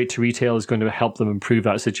going straight to retail is going to help them improve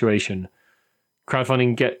that situation.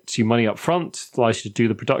 Crowdfunding gets you money up front, allows you to do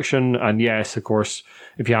the production, and yes, of course,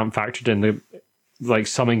 if you haven't factored in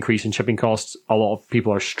some increase in shipping costs, a lot of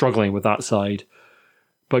people are struggling with that side.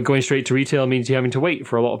 But going straight to retail means you're having to wait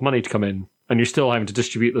for a lot of money to come in, and you're still having to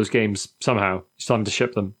distribute those games somehow. You're still having to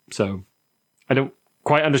ship them. So I don't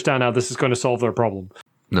quite understand how this is going to solve their problem.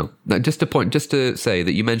 No, just to say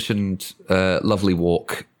that you mentioned Lovely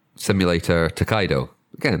Walk Simulator Tokaido.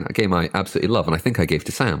 Again, a game I absolutely love, and I think I gave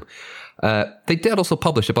to Sam. They did also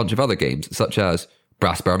publish a bunch of other games, such as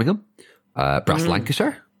Brass Birmingham, Brass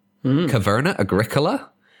Lancashire, Caverna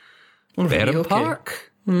Agricola, Baron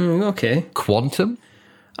Park, okay, Quantum.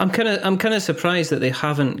 I'm kind of surprised that they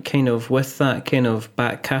haven't kind of, with that kind of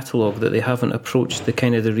back catalogue, that they haven't approached the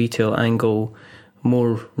kind of the retail angle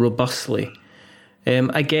more robustly.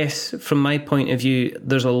 I guess from my point of view,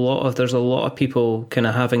 there's a lot of people kind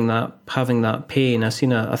of having that pain. I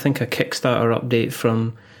think a Kickstarter update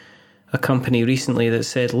from a company recently that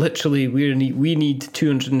said literally we need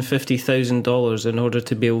 $250,000 in order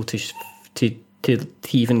to be able to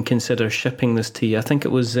even consider shipping this to you. I think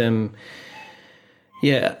it was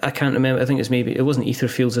I can't remember. I think it wasn't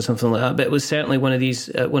Etherfields or something like that, but it was certainly one of these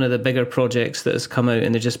one of the bigger projects that has come out,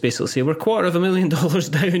 and they just basically say we're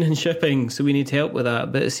 $250,000 down in shipping, so we need help with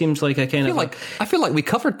that. But it seems like I feel like we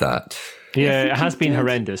covered that. Yeah, it has been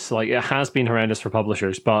horrendous. Like, it has been horrendous for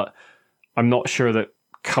publishers, but I'm not sure that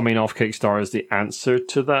coming off Kickstarter is the answer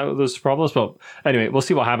to those problems. But anyway, we'll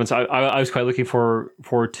see what happens. I was quite looking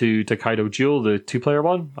forward to Tokaido Duel, the 2-player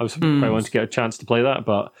one. I was quite wanting to get a chance to play that,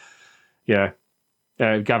 but yeah.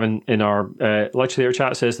 Gavin in our Lecture Theatre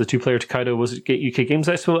chat says the 2-player Tokaido was at UK Games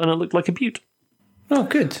Expo and it looked like a beaut. Oh,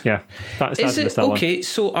 good. Yeah. Is it okay?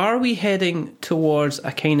 So are we heading towards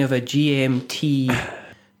a kind of a GMT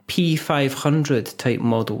P500 type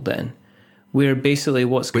model then? Where basically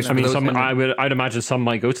what's going to I'd imagine some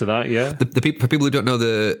might go to that, yeah. For people who don't know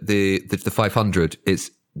the 500,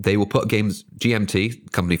 they will put games,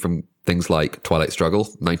 GMT, company from things like Twilight Struggle,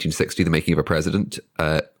 1960, The Making of a President,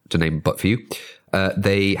 to name but few.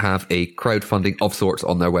 They have a crowdfunding of sorts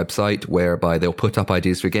on their website whereby they'll put up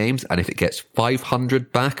ideas for games, and if it gets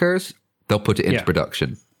 500 backers, they'll put it into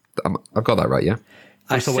production. I've got that right, yeah?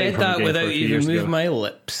 I said that without even moving my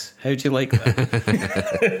lips. How'd you like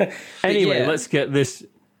that? Anyway, let's get this.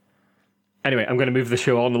 Anyway, I'm going to move the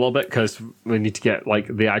show on a little bit because we need to get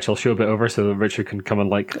the actual show bit over so that Richard can come and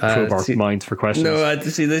probe our minds for questions. No, I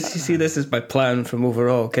see this. You see, this is my plan from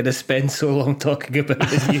overall. Can I spend so long talking about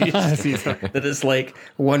the news that it's like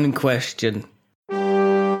one question.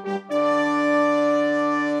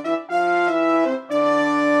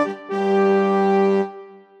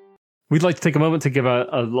 We'd like to take a moment to give a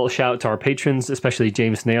little shout out to our patrons, especially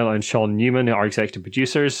James Nail and Sean Newman, our executive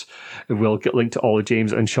producers. We'll get linked to all of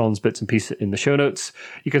James and Sean's bits and pieces in the show notes.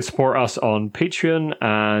 You can support us on Patreon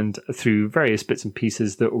and through various bits and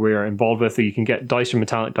pieces that we're involved with. You can get dice from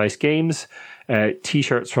Metallic Dice Games,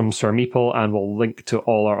 t-shirts from Sir Meeple, and we'll link to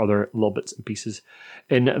all our other little bits and pieces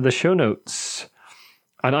in the show notes.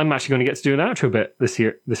 And I'm actually going to get to do an outro bit this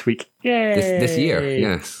week. Yay! This year,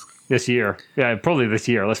 yes. This year. Yeah, probably this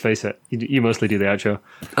year, let's face it. You mostly do the outro.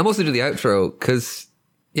 I mostly do the outro because,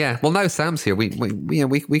 now Sam's here. We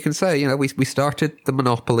can say, we started the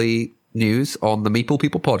Monopoly news on the Meeple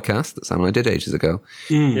People podcast that Sam and I did ages ago.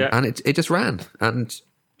 Yeah. And it just ran. And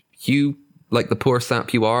you, like the poor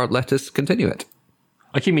sap you are, let us continue it.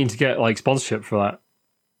 I keep meaning to get sponsorship for that.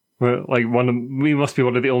 We must be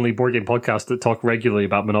one of the only board game podcasts that talk regularly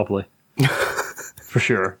about Monopoly. For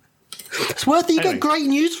sure. It's worth it. You get great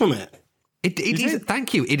news from it. It is.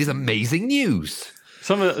 Thank you. It is amazing news.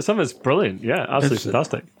 Some of it's brilliant. Yeah, absolutely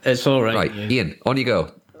fantastic. It's all right. Right, Ian, on you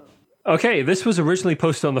go. Okay, this was originally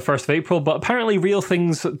posted on the 1st of April, but apparently real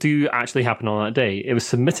things do actually happen on that day. It was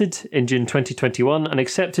submitted in June 2021 and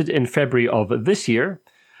accepted in February of this year.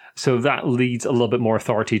 So that leads a little bit more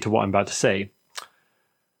authority to what I'm about to say.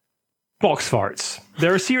 Box farts.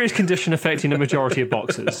 They're a serious condition affecting a majority of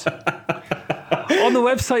boxes. On the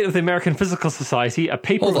website of the American Physical Society, a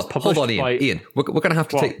paper was published by... Ian. We're going to have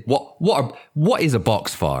to take... What is a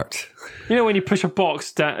box fart? You know when you push a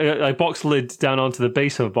box lid down onto the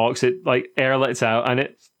base of a box, it air lets out and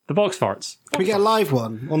the box farts. Can we get a live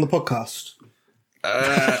one on the podcast?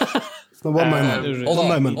 One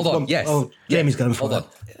moment. Hold on. Yes. Jamie's going for it.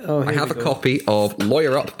 I have a copy of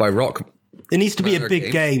Lawyer Up by Rock... It needs to be a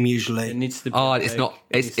big game usually. It needs to be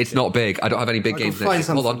it's not big. I don't have any big games next.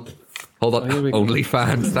 Hold on. Only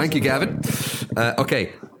fans. Thank you, Gavin.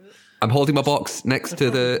 Okay. I'm holding my box next to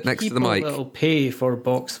the mic. People pay for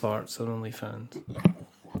box farts on OnlyFans.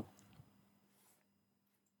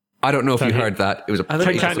 I don't know if you heard that. It was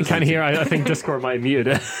can't hear. I think Discord might have muted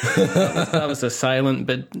it. That was a silent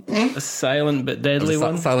but deadly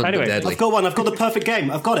one. Anyway, I've got one. I've got the perfect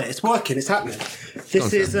game. I've got it. It's working. It's happening.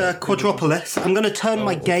 This is Quadropolis. I'm going to turn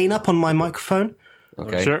my gain up on my microphone.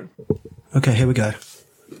 Okay. Sure. Okay, here we go.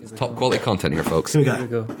 Top quality content here, folks. Here we go. Here we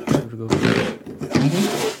go.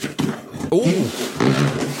 Ooh.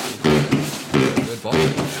 Good ball.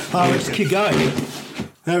 Oh, we just keep going.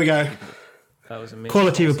 There we go. That was amazing.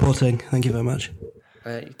 Quality reporting. Thank you very much.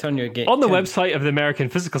 Turn your game. On the website of the American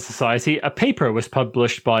Physical Society, a paper was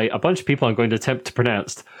published by a bunch of people I'm going to attempt to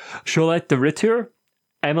pronounce. Cholet de Retour,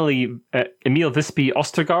 Emile Visby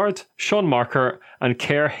Ostergaard, Sean Marker, and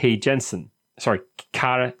Kare H. Jensen,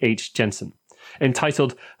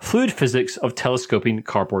 entitled Fluid Physics of Telescoping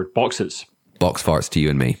Cardboard Boxes. Box farts to you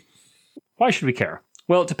and me. Why should we care?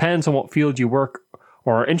 Well, it depends on what field you work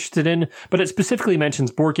or are interested in, but it specifically mentions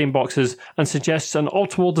board game boxes and suggests an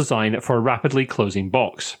optimal design for a rapidly closing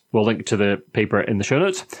box. We'll link to the paper in the show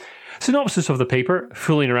notes. Synopsis of the paper,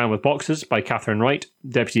 Fooling Around with Boxes by Catherine Wright,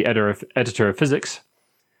 Deputy Editor of Physics.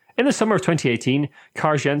 In the summer of 2018,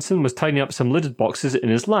 Kare Jensen was tidying up some lidded boxes in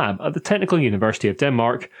his lab at the Technical University of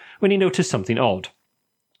Denmark when he noticed something odd.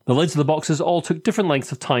 The lids of the boxes all took different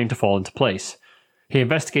lengths of time to fall into place. He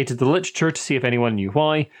investigated the literature to see if anyone knew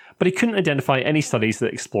why, but he couldn't identify any studies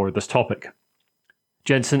that explored this topic.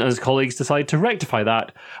 Jensen and his colleagues decided to rectify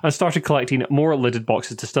that and started collecting more lidded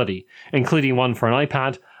boxes to study, including one for an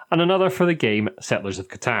iPad and another for the game Settlers of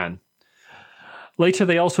Catan. Later,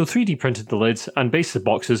 they also 3D printed the lids and bases of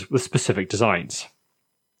boxes with specific designs.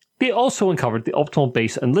 They also uncovered the optimal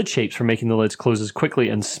base and lid shapes for making the lids close as quickly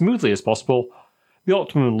and smoothly as possible. The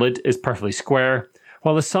optimum lid is perfectly square,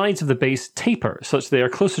 while the sides of the base taper such they are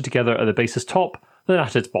closer together at the base's top than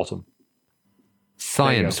at its bottom.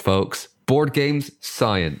 Science, folks. Board games,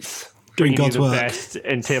 science. Doing Bringing you God's the work. best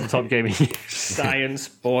in tabletop gaming. Science,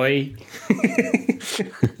 boy.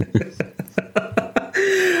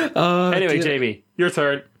 Anyway, Jamie, your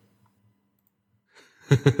turn.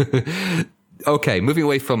 Okay, moving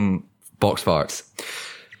away from box farts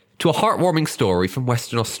to a heartwarming story from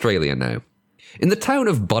Western Australia now. In the town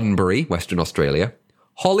of Bunbury, Western Australia,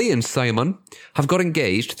 Holly and Simon have got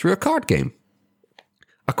engaged through a card game.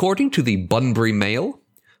 According to the Bunbury Mail,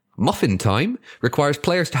 Muffin Time requires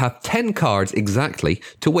players to have 10 cards exactly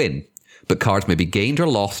to win, but cards may be gained or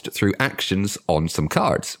lost through actions on some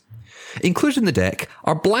cards. Included in the deck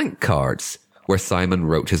are blank cards, where Simon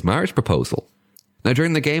wrote his marriage proposal. Now,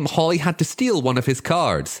 during the game, Holly had to steal one of his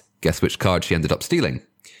cards. Guess which card she ended up stealing?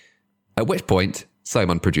 At which point,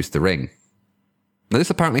 Simon produced the ring. Now,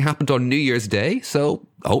 this apparently happened on New Year's Day, so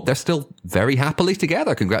I hope they're still very happily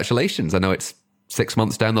together. Congratulations. I know it's 6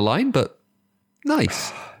 months down the line, but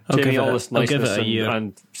nice. Jamie, all this niceness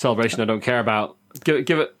and celebration I don't care about. Give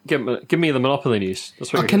me the Monopoly news.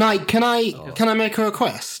 That's what Can I make a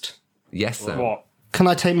request? Yes, sir. What? Can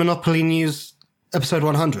I take Monopoly News episode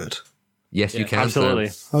 100? Yes, you can, Absolutely.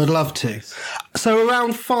 sir. I would love to. So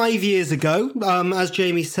around 5 years ago, as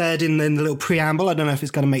Jamie said in the little preamble, I don't know if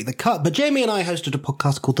it's going to make the cut, but Jamie and I hosted a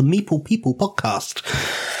podcast called the Meeple People Podcast.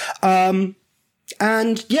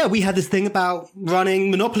 And yeah, we had this thing about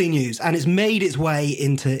running Monopoly News, and it's made its way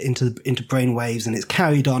into brainwaves, and it's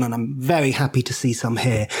carried on, and I'm very happy to see some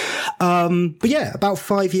here. But yeah, about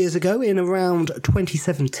 5 years ago, in around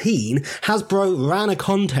 2017, Hasbro ran a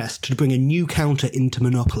contest to bring a new counter into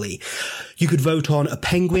Monopoly. You could vote on a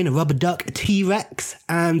penguin, a rubber duck, a T-Rex,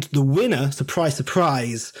 and the winner, surprise,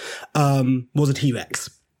 surprise, was a T-Rex.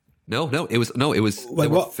 No, it was.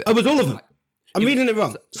 Wait, what? It was all of them. I'm reading it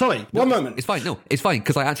wrong. Sorry, one moment. It's fine. No, it's fine,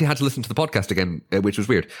 because I actually had to listen to the podcast again, which was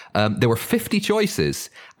weird. There were 50 choices,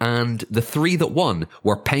 and the 3 that won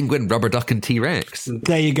were penguin, rubber duck, and T-Rex.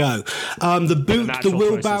 There you go. The boot, the natural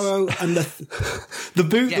wheelbarrow, and the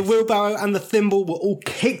boot, the wheelbarrow, and the thimble were all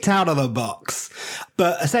kicked out of the box.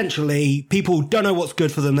 But essentially, people don't know what's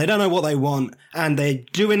good for them. They don't know what they want, and they're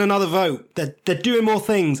doing another vote. They're doing more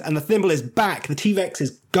things, and the thimble is back. The T-Rex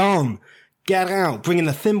is gone. Get out, bringing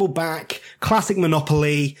the thimble back. Classic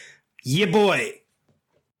Monopoly. Yeah, boy.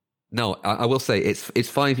 No, I will say it's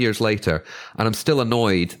 5 years later, and I'm still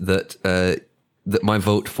annoyed that that my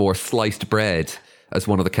vote for sliced bread as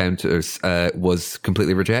one of the counters was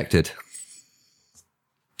completely rejected.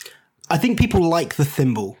 I think people like the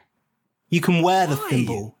thimble. You can wear the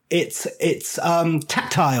thimble. It's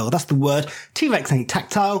tactile. That's the word. T-Rex ain't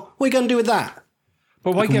tactile. What are you going to do with that?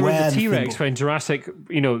 But why get rid of the T-Rex thimble.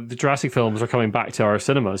 when the Jurassic films are coming back to our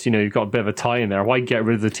cinemas? You've got a bit of a tie in there. Why get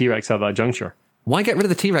rid of the T-Rex at that juncture? Why get rid of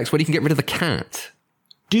the T-Rex when you can get rid of the cat?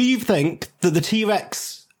 Do you think that the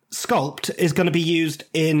T-Rex sculpt is going to be used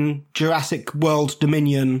in Jurassic World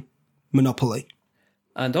Dominion Monopoly?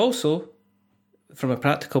 And also, from a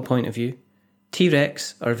practical point of view,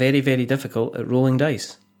 T-Rex are very, very difficult at rolling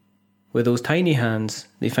dice. With those tiny hands,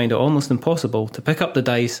 they find it almost impossible to pick up the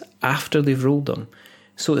dice after they've rolled them.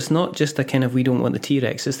 So it's not just a kind of we don't want the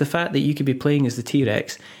T-Rex, it's the fact that you could be playing as the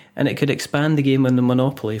T-Rex and it could expand the game on the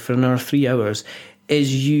Monopoly for another 3 hours,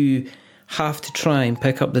 is you have to try and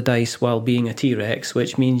pick up the dice while being a T-Rex,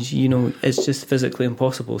 which means, it's just physically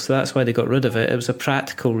impossible. So that's why they got rid of it. It was a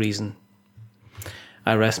practical reason.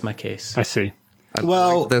 I rest my case. I see. I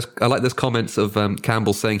like those comments of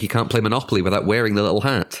Campbell saying he can't play Monopoly without wearing the little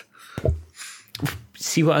hat.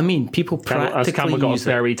 See what I mean? People practically Campbell got a use it.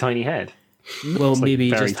 very tiny head. Well, maybe he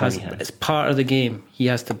very just has. tiny head. It's part of the game. He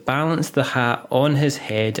has to balance the hat on his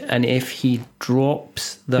head, and if he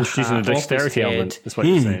drops the He's using a hat off his dexterity head, element. That's what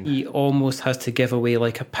you're saying. he almost has to give away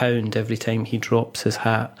like a pound every time he drops his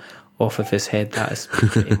hat off of his head. That is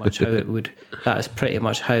pretty much how it would. That is pretty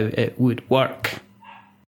much how it would work.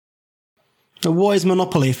 Now, what is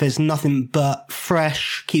Monopoly if it's nothing but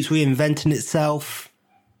fresh, keeps reinventing itself?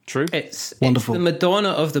 True. It's Wonderful. the Madonna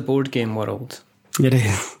of the board game world. It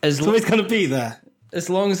is. As It's always going to be there. As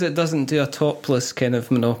long as it doesn't do a topless kind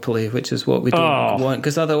of Monopoly, which is what we don't want,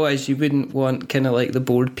 because otherwise you wouldn't want kind of like the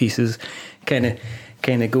board pieces kind of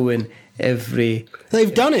going every...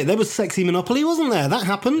 They've done it. There was sexy Monopoly, wasn't there? That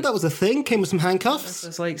happened. That was a thing. Came with some handcuffs.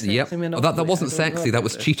 It's like Yep. sexy Monopoly. That wasn't I don't sexy. know. That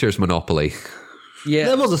was Cheater's Monopoly. Yeah.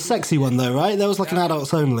 There was a sexy one though, right? There was like an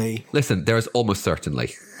adults only. Listen, there is almost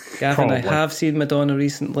certainly. Gavin, Probably. I have seen Madonna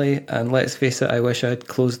recently, and let's face it, I wish I'd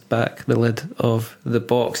closed back the lid of the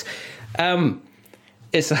box.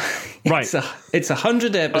 It's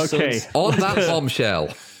 100 episodes. Okay. On that bombshell.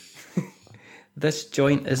 This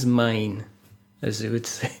joint is mine, as he would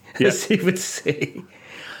say. Yeah. As he would say.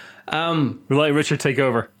 We'll let Richard take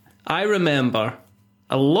over. I remember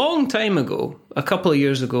a long time ago, a couple of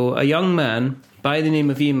years ago, a young man by the name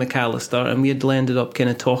of Ian McAllister, and we had ended up kind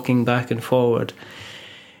of talking back and forward,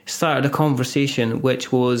 started a conversation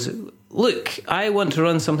which was, look, I want to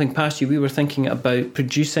run something past you. We were thinking about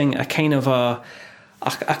producing a kind of a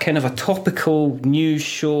topical news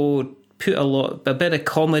show, put a bit of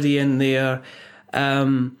comedy in there,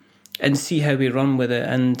 and see how we run with it.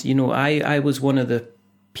 And I was one of the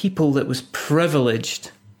people that was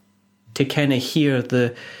privileged to kind of hear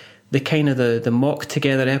the mock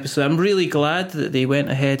together episode. I'm really glad that they went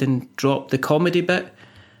ahead and dropped the comedy bit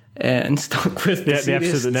and stuck with the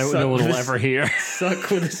episode that no one will ever hear. Stuck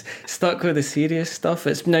with the serious stuff.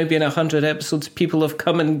 It's now been 100 episodes. People have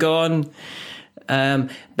come and gone.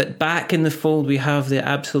 But back in the fold, we have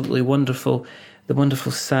the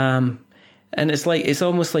wonderful Sam. And it's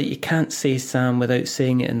almost like you can't say Sam without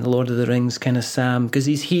saying it in the Lord of the Rings kind of Sam, because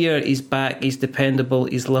he's here, he's back, he's dependable,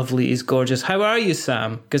 he's lovely, he's gorgeous. How are you,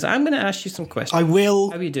 Sam? Because I'm going to ask you some questions. I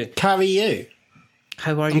will How are you doing? carry you.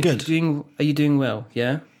 How are you? I'm good. Are you doing well?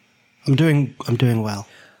 Yeah. I'm doing well.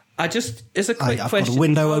 It's a quick I've question. got a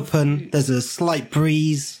window open. There's a slight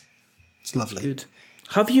breeze. It's lovely. Good.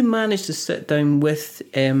 Have you managed to sit down with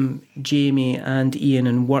Jamie and Ian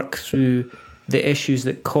and work through the issues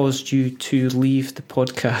that caused you to leave the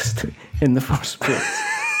podcast in the first place?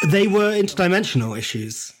 They were interdimensional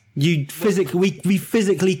issues. We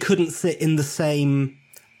physically couldn't sit in the same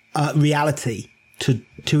reality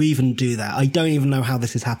to even do that. I don't even know how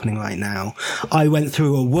this is happening right now. I went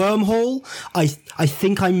through a wormhole. I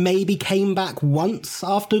think I maybe came back once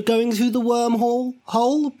after going through the wormhole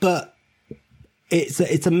hole, but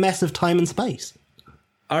it's a mess of time and space.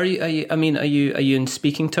 Are you in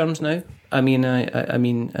speaking terms now? Are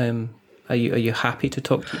you happy to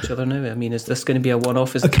talk to each other now? I mean, is this going to be a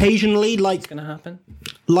one-off? Occasionally, going to happen?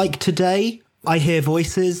 Like today, I hear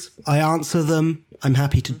voices. I answer them. I'm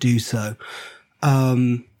happy to do so.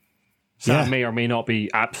 Sam may or may not be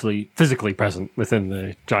absolutely physically present within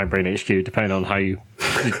the Giant Brain HQ, depending on how you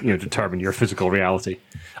determine your physical reality.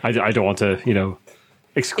 I don't want to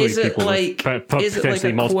exclude people with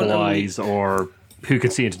potentially multiple eyes or who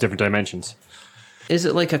can see into different dimensions. Is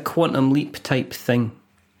it like a quantum leap type thing,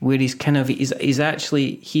 where he's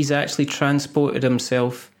actually transported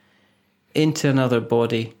himself into another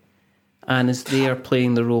body and is there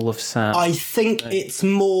playing the role of Sam? I think it's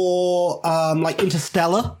more like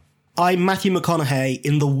Interstellar. I'm Matthew McConaughey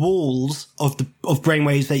in the walls of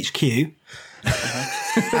Brainwaves HQ,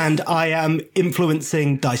 and I am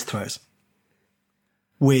influencing dice throws.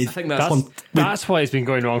 I think that's why it's been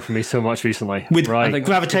going wrong for me so much recently. With right?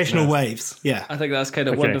 gravitational waves, yeah. I think that's kind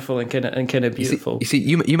of wonderful and kind of beautiful.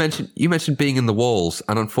 You mentioned being in the walls,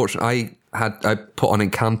 and unfortunately, I put on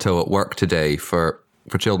Encanto at work today for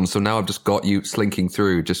children. So now I've just got you slinking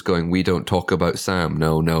through, just going, "We don't talk about Sam."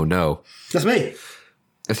 No. That's me.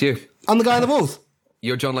 That's you. I'm the guy in the walls.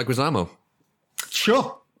 You're John Leguizamo.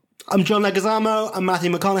 Sure. I'm John Leguizamo. I'm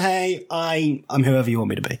Matthew McConaughey. I'm whoever you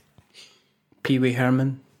want me to be. Pee Wee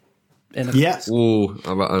Herman. Yes. Ooh, I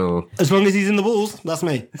don't know. As long as he's in the walls, that's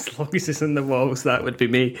me. As long as he's in the walls, that would be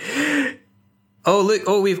me. Oh, look.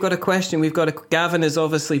 Oh, we've got a question. Gavin has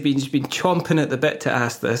obviously been chomping at the bit to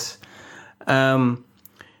ask this. And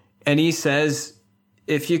he says,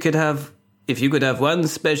 if you could have one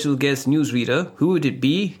special guest newsreader, who would it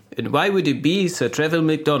be? And why would it be Sir Trevor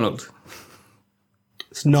McDonald?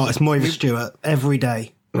 It's not. It's Moira Stewart every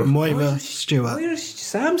day. Moira Stewart.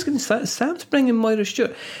 Sam's bringing Moira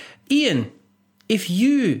Stewart. Ian, if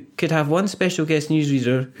you could have one special guest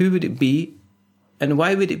newsreader, who would it be? And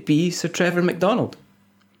why would it be Sir Trevor McDonald?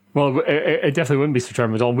 Well, it definitely wouldn't be Sir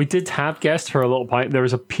Trevor McDonald. We did have guests for a little point. There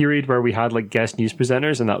was a period where we had guest news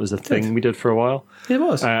presenters, and that was a thing we did for a while. It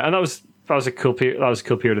was, and that was a cool period. That was a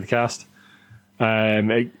cool period of the cast.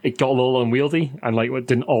 It got a little unwieldy, and it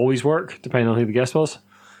didn't always work depending on who the guest was.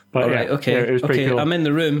 But it was pretty cool. I'm in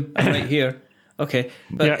the room. I'm right here. Okay,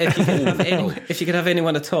 but if you could have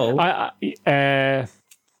anyone at all, anyone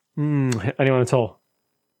at all.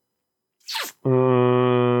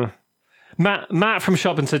 Matt from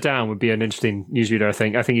Shop and Sit Down would be an interesting newsreader.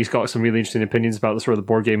 I think he's got some really interesting opinions about the sort of the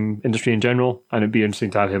board game industry in general, and it'd be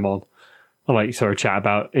interesting to have him on, and sort of chat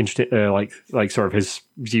about interesting, sort of his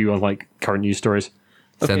view on current news stories.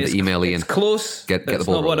 Send the email in. It's close. Get the it's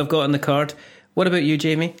ball not what rolling. I've got on the card. What about you,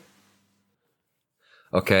 Jamie?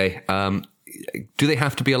 Okay. Do they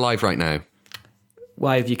have to be alive right now?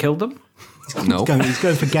 Why, have you killed them? No. He's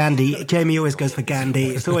going for Gandhi. Jamie always goes for Gandhi.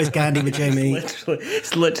 It's always Gandhi with Jamie.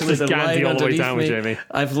 It's literally the Gandhi line all the way underneath down me. with Jamie.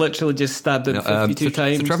 I've literally just stabbed him 52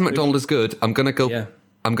 times. So Trevor McDonald is good. I'm gonna go. Yeah.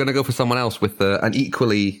 I'm gonna go for someone else with an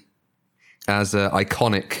equally as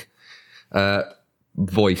iconic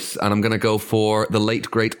voice, and I'm gonna go for the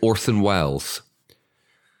late great Orson Welles.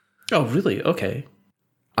 Oh, really? Okay.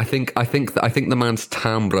 I think the man's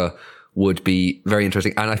timbre would be very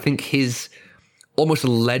interesting, and I think his almost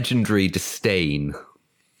legendary disdain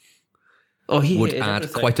would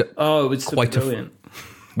add quite a brilliant.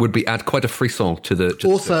 add quite a frisson to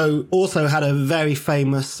the. Also had a very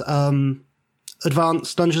famous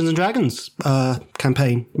Advanced Dungeons and Dragons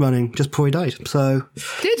campaign running just before he died. So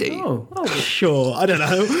did he? Oh. Sure, I don't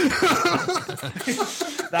know.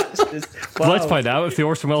 That's just, wow. Let's find out if the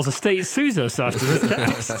Orson Welles estate sues us after this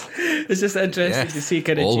cast. It's just interesting to see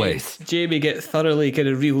kind of always. Jamie get thoroughly kind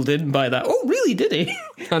of reeled in by that. Oh, really? Did he?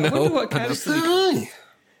 I know. wonder what character.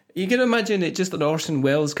 You can imagine it just an Orson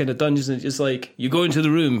Welles kind of Dungeons, and just like, you go into the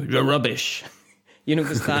room, you're rubbish. You know,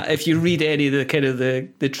 because that, if you read any of the kind of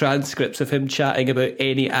the transcripts of him chatting about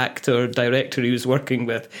any actor or director he was working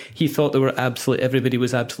with, he thought everybody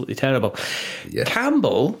was absolutely terrible. Yes.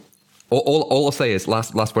 Campbell. All I'll say is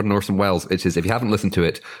last word on Orson Welles, which is if you haven't listened to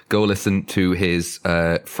it, go listen to his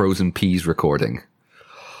Frozen Peas recording.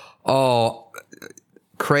 Oh,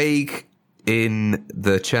 Craig in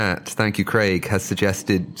the chat, thank you, Craig, has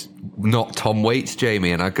suggested not Tom Waits,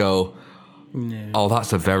 Jamie, and I go, no. Oh,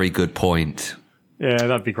 that's a very good point. Yeah,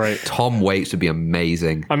 that'd be great. Tom Waits would be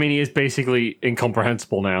amazing. I mean, he is basically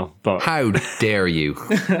incomprehensible now, but how dare you?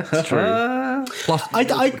 It's true. Plus,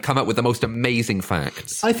 I come up with the most amazing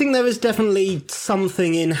facts. I think there is definitely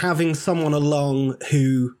something in having someone along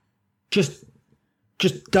who just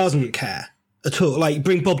doesn't care at all. Like,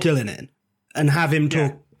 bring Bob Dylan in and have him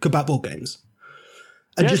talk about board games.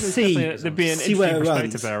 And just see there'd be an see where it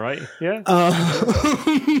perspective runs. there, right? Yeah.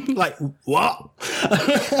 Like, what?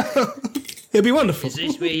 It'd be wonderful. Is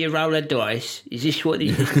this where you roll a dice? Is this what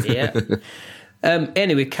you yeah.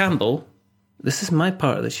 Anyway, Campbell, this is my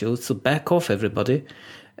part of the show, so back off, everybody.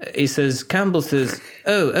 Campbell says,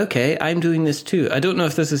 oh, okay, I'm doing this too. I don't know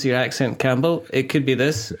if this is your accent, Campbell. It could be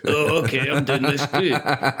this. Oh, okay, I'm doing this too.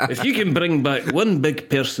 If you can bring back one big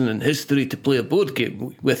person in history to play a board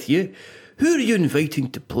game with you, who are you inviting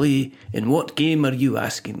to play, and what game are you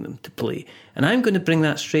asking them to play? And I'm going to bring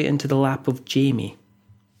that straight into the lap of Jamie.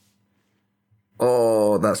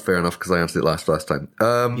 Oh, that's fair enough, because I answered it last time.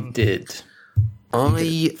 You did.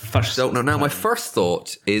 I don't know. Now, my first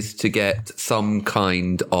thought is to get some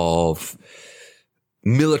kind of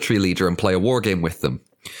military leader and play a war game with them.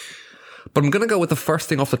 But I'm going to go with the first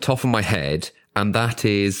thing off the top of my head, and that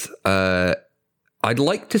is I'd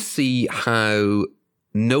like to see how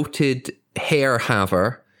noted hair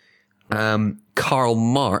haver Karl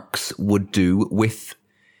Marx would do with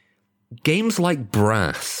games like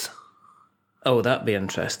Brass. Oh, that'd be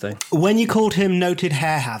interesting. When you called him noted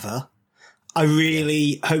hair haver, I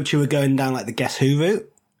really hoped you were going down like the Guess Who route.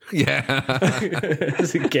 Yeah.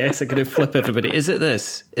 As a guess, I could flip everybody. Is it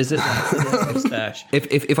this? Is it that? Mustache? If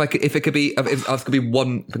it could be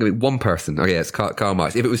one person. Okay, it's Karl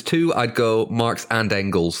Marx. If it was two, I'd go Marx and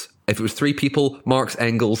Engels. If it was three people, Marx,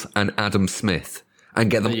 Engels, and Adam Smith,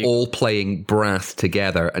 and get them all playing Brass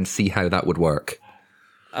together and see how that would work.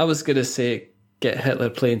 I was gonna say get Hitler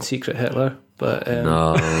playing Secret Hitler, but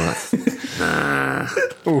no, nah.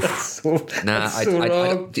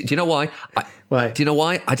 wrong. Do you know why? Why? Do you know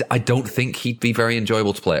why? I don't think he'd be very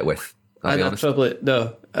enjoyable to play it with. I know.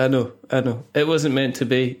 It wasn't meant to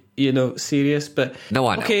be, serious, but no,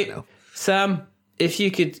 I know. Okay, I know. Sam, if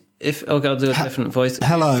you could, I'll do a different voice.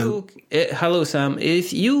 Hello. Hello, Sam.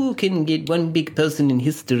 If you can get one big person in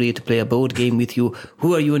history to play a board game with you,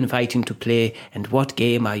 who are you inviting to play, and what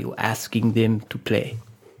game are you asking them to play?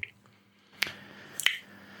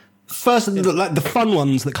 First, like the fun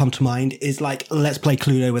ones that come to mind is like, let's play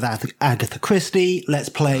Cluedo with Agatha Christie. Let's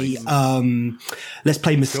play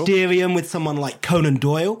Mysterium with someone like Conan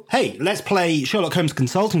Doyle. Hey, let's play Sherlock Holmes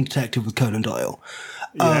Consulting Detective with Conan Doyle.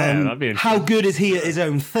 Yeah, that'd be interesting. How good is he at his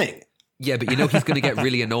own thing? Yeah, but he's going to get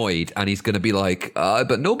really annoyed, and he's going to be like,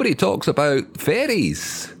 but nobody talks about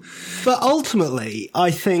fairies. But ultimately, I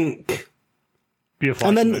think... Beautiful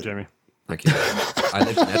accent, Jamie. Thank you. I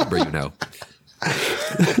live in Edinburgh, you know.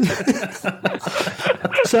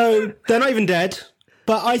 So they're not even dead,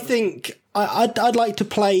 but I think I'd like to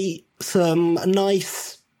play some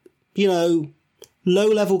nice,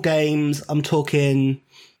 low-level games. I'm talking,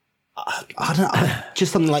 I don't know,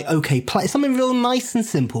 just something like play something real nice and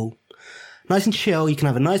simple. nice and chill. You can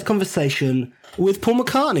have a nice conversation with Paul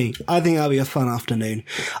McCartney. I think that'll be a fun afternoon.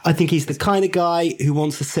 I think he's the kind of guy who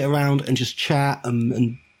wants to sit around and just chat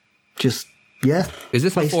and just, yeah. Is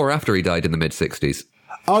this before or after he died in the mid-60s?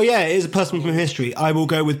 Oh, yeah, it is a person from history. I will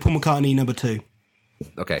go with Paul McCartney number 2.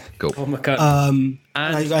 Okay, cool. Paul McCartney.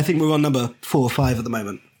 I think we're on number 4 or 5 at the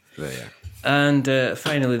moment. Yeah. And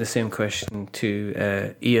finally, the same question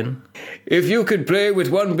to Ian. If you could play with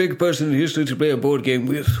one big person in history to play a board game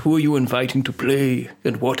with, who are you inviting to play?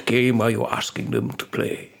 And what game are you asking them to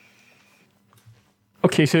play?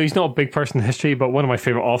 Okay, so he's not a big person in history, but one of my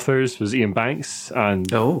favourite authors was Ian Banks, and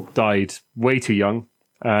died way too young.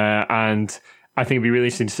 And I think it'd be really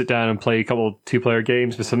interesting to sit down and play a couple of 2-player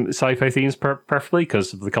games with some sci-fi themes, preferably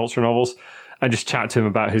because of the culture novels, and just chat to him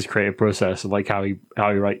about his creative process and like how he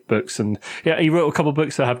writes books. And yeah, he wrote a couple of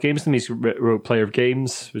books that have games in them. He wrote Player of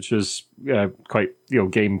Games, which was quite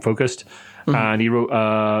game focused, and he wrote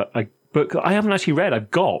a book I haven't actually read.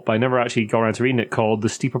 I've got, but I never actually got around to reading it, called The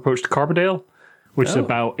Steep Approach to Carbondale, which is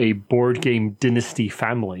about a board game dynasty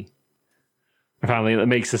family. A family that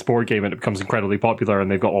makes this board game and it becomes incredibly popular,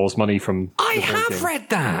 and they've got all this money from. I have read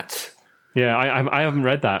that. Yeah, I haven't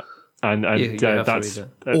read that. And that's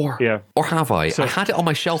or have I? So, I had it on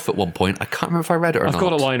my shelf at one point. I can't remember if I read it or not. I've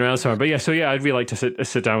got it lying around somewhere. But I'd really like to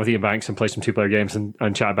sit down with Ian Banks and play some 2-player games and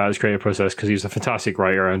chat about his creative process, because he's a fantastic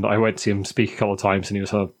writer, and I went to see him speak a couple of times, and he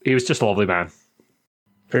was just a lovely man.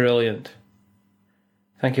 Brilliant.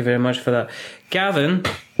 Thank you very much for that. Gavin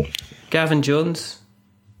Jones.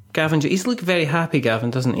 He's looking very happy, Gavin,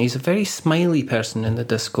 doesn't he? He's a very smiley person in the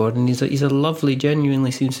Discord, and he's a lovely,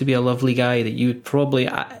 genuinely seems to be a lovely guy that you would probably,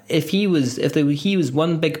 if he was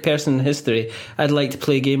one big person in history, I'd like to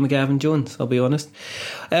play a game with Gavin Jones, I'll be honest.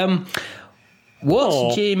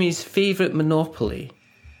 What's Jamie's favourite Monopoly?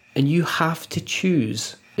 And you have to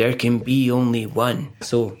choose. There can be only one.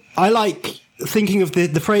 So I like thinking of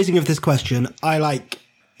the phrasing of this question. I like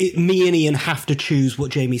me and Ian have to choose what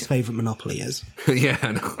Jamie's favourite Monopoly is. Yeah,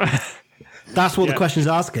 I know. That's what the question's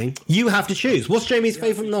asking. You have to choose. What's Jamie's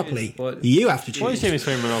favourite Monopoly? You have to choose. What is Jamie's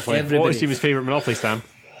favourite Monopoly? What is Jamie's favourite Monopoly, Sam?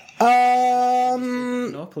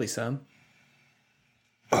 Monopoly, Sam.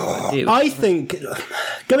 I think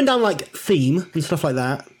going down like theme and stuff like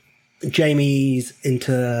that. Jamie's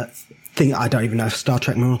into I don't even know if Star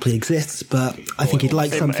Trek Monopoly exists, but I think he'd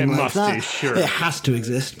like something like that. Sure. It has to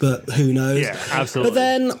exist, but who knows? Yeah, absolutely. But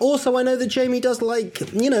then also I know that Jamie does like,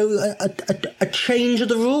 a change of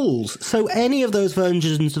the rules. So any of those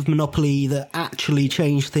versions of Monopoly that actually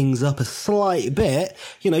change things up a slight bit,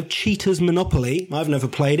 Cheetah's Monopoly, I've never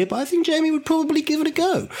played it, but I think Jamie would probably give it a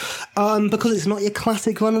go. Because it's not your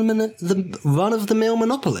classic run-of-the-mill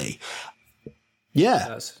Monopoly.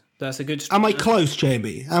 Yeah. That's a good. Am I close,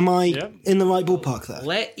 Jamie? Am I in the right ballpark there?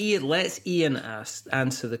 Let's Ian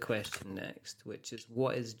answer the question next, which is,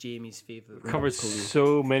 what is Jamie's favourite? Covered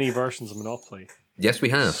so many versions of Monopoly. Yes, we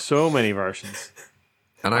have. So many versions.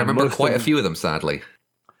 And I remember quite a few of them, sadly.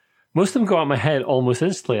 Most of them go out of my head almost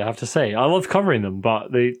instantly, I have to say. I love covering them, but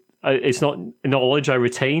it's not knowledge I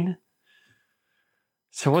retain.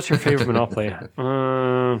 So what's your favourite Monopoly?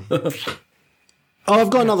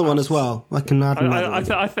 I've got another one as well. I can add another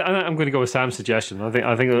one. I'm going to go with Sam's suggestion. I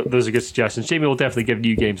think those are good suggestions. Jamie will definitely give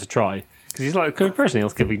new games a try, because he's like a good person. He'll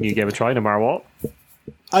give a new game a try no matter what.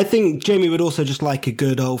 I think Jamie would also just like a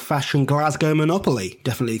good old-fashioned Glasgow Monopoly.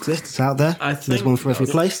 Definitely exists. It's out there. There's one for every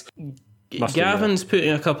place. Gavin's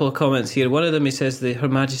putting a couple of comments here. One of them, he says Her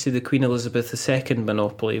Majesty the Queen Elizabeth II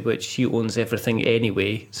Monopoly, which she owns everything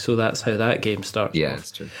anyway, so that's how that game starts. Yeah,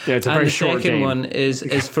 that's true. Yeah, it's a very short game. And the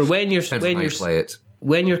second one is for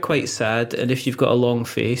when you're quite sad, and if you've got a long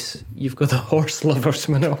face, you've got the Horse Lovers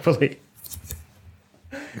Monopoly.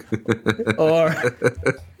 Or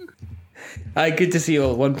good to see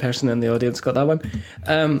one person in the audience got that one.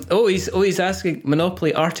 He's asking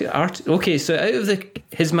Monopoly art. Okay, so out of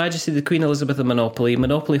His Majesty the Queen Elizabeth of Monopoly,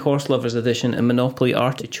 Monopoly Horse Lovers Edition, and Monopoly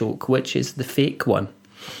Artichoke, which is the fake one?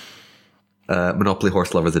 Monopoly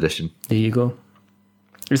Horse Lovers Edition. There you go.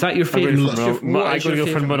 Is that your favourite? I'm going to go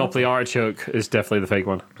for Monopoly Artichoke. Is definitely the fake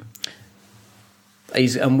one. I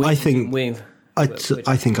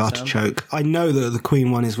think Artichoke. I know that the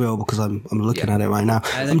Queen one is real because I'm looking at it right now.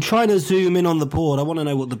 I'm trying to zoom in on the board. I want to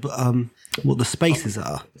know what the spaces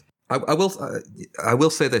are. I will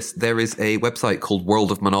say this. There is a website called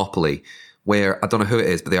World of Monopoly where I don't know who it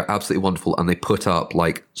is, but they are absolutely wonderful, and they put up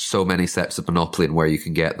like so many sets of Monopoly and where you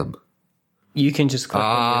can get them. You can just click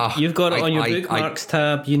on it. You've got it on your bookmarks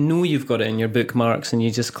tab. You know you've got it in your bookmarks, and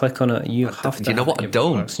you just click on it. You have to. You know what? I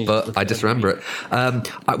don't, but I just remember it.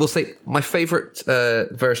 I will say my favourite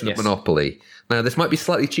version of Monopoly. Now, this might be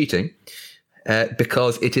slightly cheating.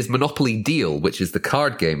 because it is Monopoly Deal, which is the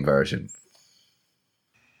card game version.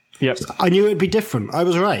 Yep. I knew it'd be different. I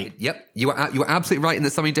was right. Yep, you are absolutely right in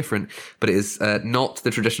there's something different, but it is not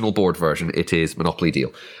the traditional board version. It is Monopoly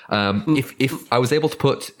Deal. If I was able to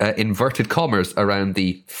put inverted commas around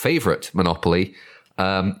the favourite Monopoly,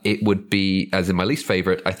 it would be, as in my least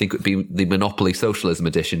favourite, I think it would be the Monopoly Socialism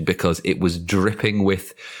Edition, because it was dripping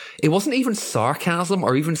with, it wasn't even sarcasm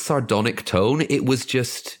or even sardonic tone. It was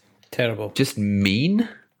just terrible, just mean,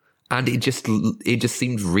 and it just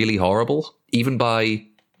seemed really horrible, even by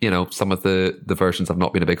some of the versions I've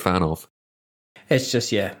not been a big fan of. It's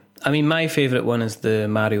just, yeah. I mean, my favourite one is the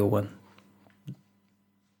Mario one.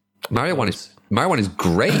 Mario one is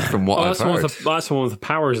great from what I've heard. That's the one with the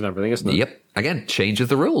powers and everything, isn't it? Yep. Again, changes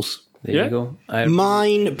the rules. There you go.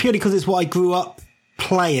 Mine, purely because it's what I grew up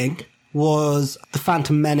playing, was the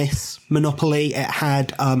Phantom Menace Monopoly. It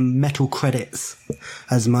had metal credits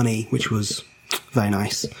as money, which was very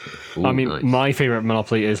nice. Ooh, I mean, nice. my favourite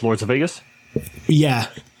Monopoly is Lords of Vegas. Yeah.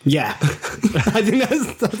 I think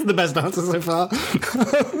that's the best answer so far.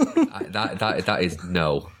 That is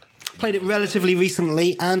no. Played it relatively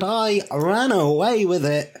recently, and I ran away with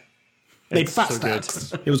it. Made fat so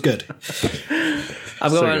stacks. It was good.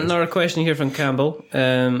 I've got another question here from Campbell.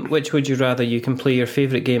 Which would you rather? You can play your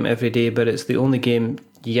favourite game every day, but it's the only game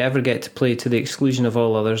you ever get to play to the exclusion of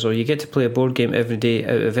all others, or you get to play a board game every day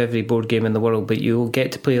out of every board game in the world, but you'll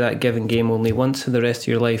get to play that given game only once for the rest of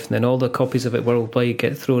your life, and then all the copies of it worldwide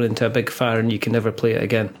get thrown into a big fire and you can never play it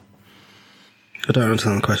again. I don't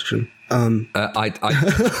understand the question.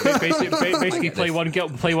 Basically play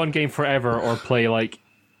one game forever, or play like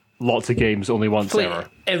lots of games only once ever.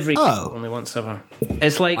 Every game only once ever.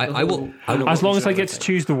 It's like I will As long as I get to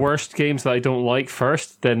choose the worst games that I don't like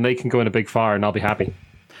first, then they can go in a big fire and I'll be happy.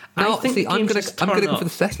 No, I think see, I'm gonna go for the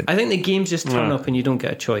second. I think the games just turn up and you don't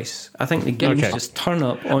get a choice. I think the games just turn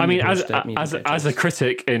up on. I mean, your as doorstep and you don't get as a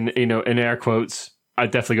critic, in air quotes,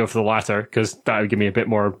 I'd definitely go for the latter, because that would give me a bit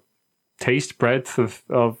more taste, breadth of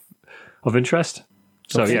interest.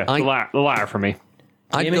 So Okay. yeah, the latter for me.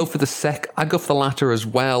 I'd go for the latter as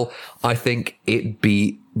well. I think it'd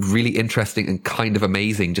be really interesting and kind of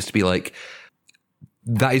amazing just to be like,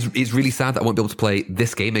 it's really sad that I won't be able to play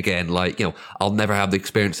this game again. Like, I'll never have the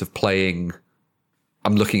experience of playing.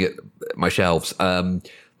 I'm looking at my shelves.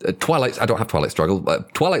 Twilight. I don't have Twilight Struggle.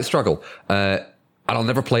 Twilight Struggle. And I'll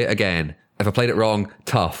never play it again. If I played it wrong,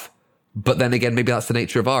 tough. But then again, maybe that's the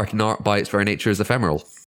nature of art, and art by its very nature is ephemeral.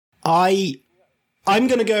 I'm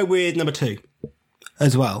going to go with number 2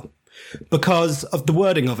 as well, because of the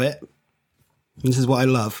wording of it. This is what I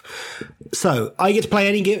love. So I get to play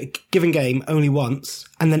any given game only once,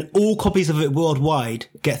 and then all copies of it worldwide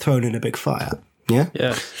get thrown in a big fire. Yeah?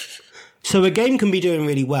 Yeah. So a game can be doing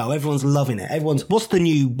really well. Everyone's loving it. What's the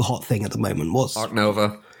new hot thing at the moment? What's Ark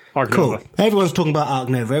Nova. cool? Everyone's talking about Ark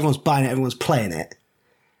Nova. Everyone's buying it. Everyone's playing it.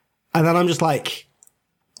 And then I'm just like,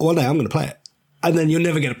 one day I'm going to play it. And then you're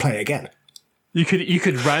never going to play it again. You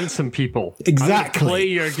could ransom people. Exactly. Play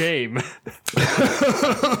your game.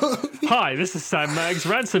 Hi, this is Sam Mag's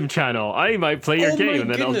ransom channel. I might play your game,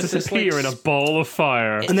 and then I'll disappear in a ball of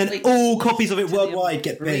fire. And then all copies of it worldwide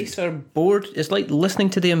get big. It's like listening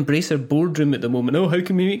to the Embracer boardroom at the moment. Oh, how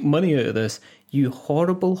can we make money out of this? You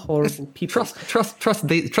horrible, horrible people. Trust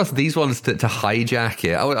these ones to hijack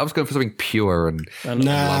it. I was going for something pure and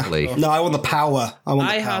lovely. No, I want the power.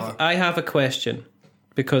 I have a question,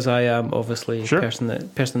 because I am obviously Sure. a person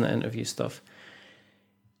that interviews stuff.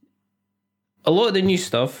 A lot of the new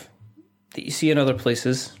stuff that you see in other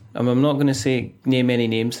places, I'm not going to name any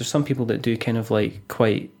names. There's some people that do kind of like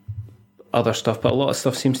quite other stuff, but a lot of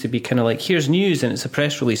stuff seems to be kind of like, here's news and it's a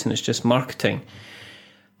press release and it's just marketing.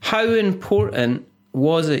 How important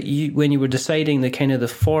was it when you were deciding the kind of the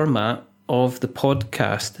format of the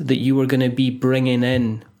podcast that you were going to be bringing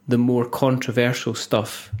in the more controversial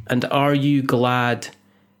stuff? And are you glad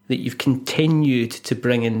that you've continued to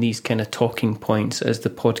bring in these kind of talking points as the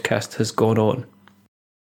podcast has gone on?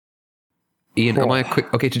 Ian, am I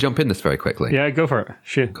okay to jump in this very quickly? Yeah, go for it.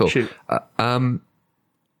 Shoot. Cool. Shoot. I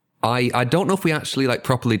don't know if we actually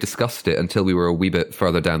properly discussed it until we were a wee bit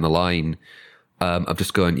further down the line. Of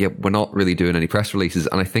just going, we're not really doing any press releases.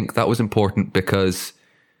 And I think that was important because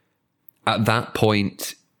at that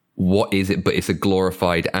point, what is it? But it's a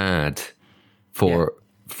glorified ad for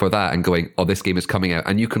that, and going, oh, this game is coming out.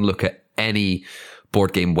 And you can look at any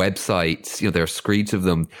board game websites, there are screeds of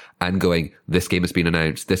them, and going, this game has been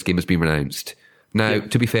announced, this game has been announced. Now,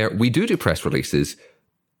 to be fair, we do press releases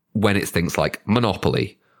when it's things like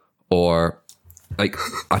Monopoly, or I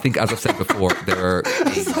think, as I've said before, there are...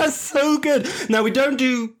 That's so good. Now, we don't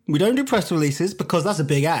do press releases because that's a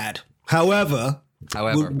big ad. However,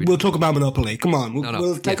 we'll talk about Monopoly. Come on,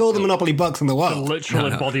 we'll take all the Monopoly bucks in the world. The literal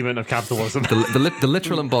embodiment of capitalism. The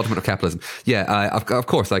literal embodiment of capitalism. Yeah, of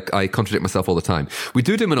course, I contradict myself all the time. We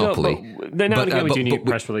do Monopoly. No, now and again we do new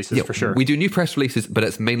press releases, for sure. We do new press releases, but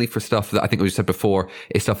it's mainly for stuff that I think we said before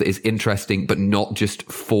is stuff that is interesting, but not just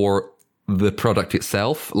for the product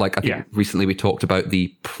itself. Like I think recently we talked about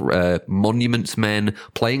the Monuments Men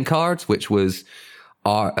playing cards, which was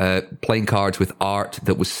playing cards with art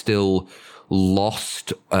that was still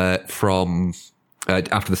lost from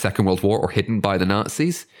after the Second World War or hidden by the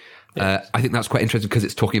Nazis. I think that's quite interesting because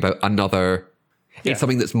it's talking about another. It's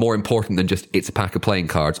something that's more important than just it's a pack of playing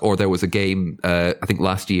cards. Or there was a game I think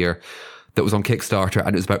last year that was on Kickstarter and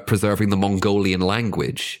it was about preserving the Mongolian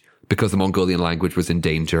language because the Mongolian language was in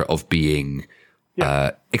danger of being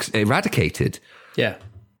eradicated. Yeah.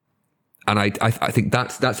 And I think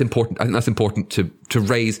that's important. I think that's important to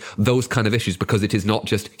raise those kind of issues because it is not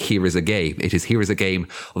just here is a game. It is here is a game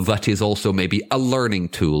that is also maybe a learning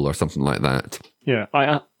tool or something like that. Yeah,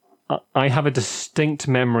 I have a distinct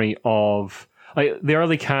memory of the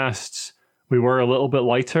early casts. We were a little bit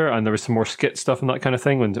lighter, and there was some more skit stuff and that kind of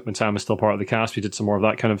thing. When Sam was still part of the cast, we did some more of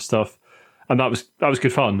that kind of stuff, and that was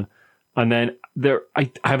good fun. And then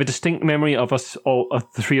I have a distinct memory of us all,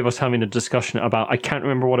 the three of us having a discussion about. I can't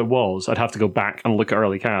remember what it was. I'd have to go back and look at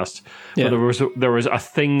early cast. Yeah. But there was a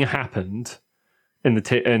thing happened in the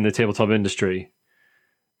tabletop industry,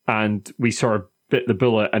 and we sort of bit the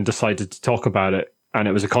bullet and decided to talk about it. And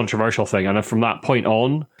it was a controversial thing. And from that point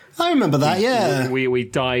on, I remember that. We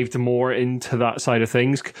dived more into that side of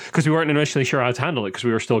things because we weren't initially sure how to handle it because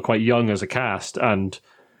we were still quite young as a cast and.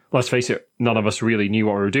 Let's face it, none of us really knew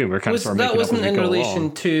what we were doing. We were kind of sort of making up as we go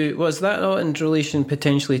along. Was that not in relation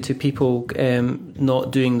potentially to people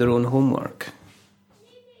not doing their own homework?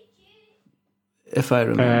 If I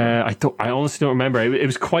remember, I honestly don't remember. It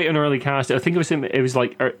was quite an early cast. I think it was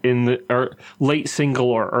like in the late single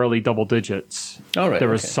or early double digits. All right, there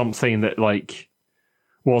was something that like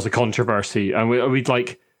was a controversy, and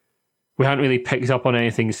we hadn't really picked up on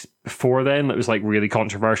anything before then that was like really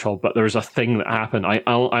controversial, but there was a thing that happened. I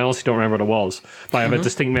honestly don't remember what it was, but I have a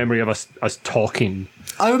distinct memory of us talking.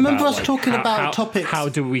 I remember us talking about topics. How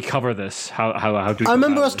do we cover this? How do we? I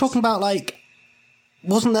remember us talking about like,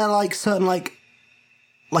 wasn't there like certain like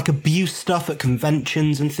abuse stuff at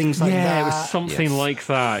conventions and things like that? Yeah, it was something like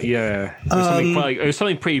that. Yeah, it was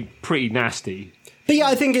something pretty nasty. But yeah,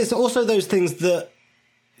 I think it's also those things that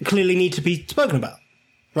clearly need to be spoken about.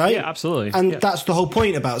 Right? Yeah, absolutely. And that's the whole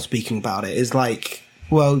point about speaking about it is like,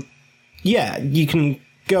 well, yeah, you can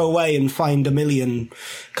go away and find a million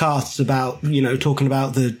casts about, talking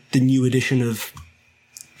about the new edition of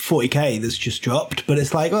 40K that's just dropped, but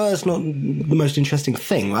it's like, it's not the most interesting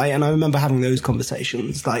thing, right? And I remember having those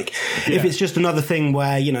conversations. Like, if it's just another thing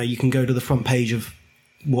where, you can go to the front page of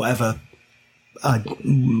whatever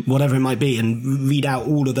it might be and read out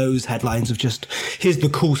all of those headlines of just here's the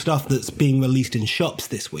cool stuff that's being released in shops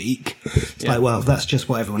this week. It's like, well, that's just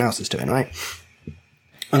what everyone else is doing, right?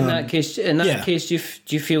 In that case, do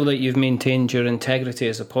you feel that you've maintained your integrity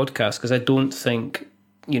as a podcast? Because I don't think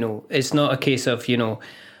it's not a case of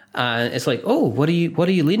it's like, oh, what are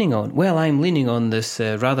you leaning on? Well, I'm leaning on this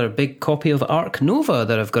rather big copy of Ark Nova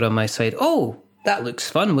that I've got on my side. Oh, that looks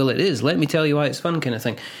fun. Well, it is. Let me tell you why it's fun, kind of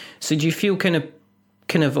thing. So do you feel kind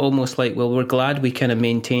of almost like, well, we're glad we kind of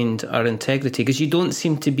maintained our integrity because you don't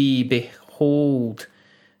seem to be beholden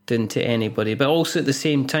to anybody, but also at the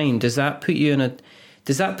same time, does that put you in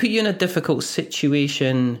a difficult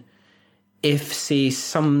situation if, say,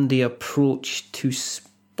 somebody approached to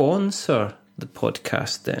sponsor the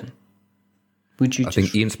podcast? Then would you? I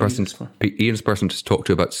think Ian's person to talk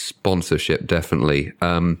to about sponsorship, definitely.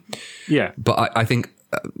 But I think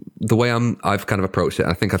the way I've kind of approached it,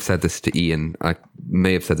 I think I've said this to Ian, I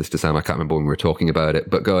may have said this to Sam, I can't remember when we were talking about it,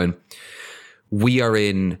 but we are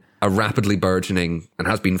in a rapidly burgeoning, and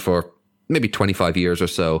has been for maybe 25 years or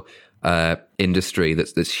so, industry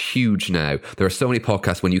that's huge now. There are so many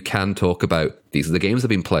podcasts when you can talk about these are the games I've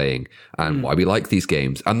been playing and why we like these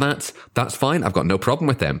games, and that's fine. I've got no problem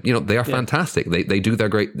with them. They are fantastic. They do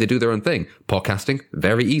their own thing. Podcasting,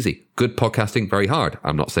 very easy. Good podcasting, very hard.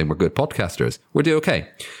 I'm not saying we're good podcasters. We're doing okay,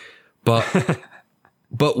 but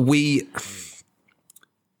we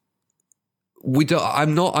don't.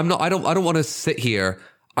 I'm not. I don't want to sit here.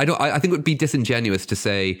 I think it would be disingenuous to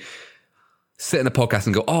sit in a podcast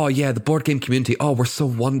and go, oh yeah, the board game community, oh, we're so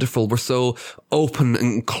wonderful, we're so open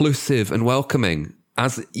and inclusive and welcoming.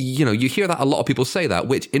 As you hear that a lot of people say that,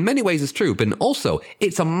 which in many ways is true, but also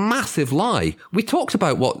it's a massive lie. We talked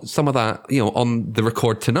about what some of that, on the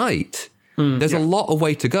record tonight. There's a lot of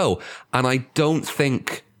way to go, and I don't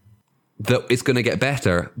think that it's going to get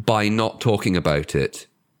better by not talking about it.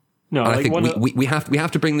 No, and I think we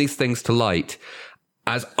have to bring these things to light,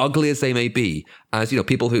 as ugly as they may be, as, you know,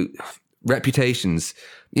 people who, reputations,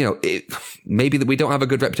 you know, maybe that we don't have a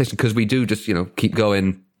good reputation because we do just, you know, keep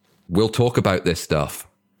going, we'll talk about this stuff.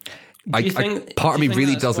 Part of me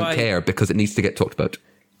really doesn't care because it needs to get talked about.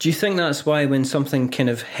 Do you think that's why when something kind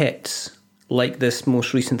of hits, like this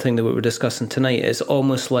most recent thing that we were discussing tonight, it's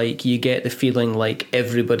almost like you get the feeling like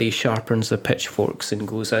everybody sharpens their pitchforks and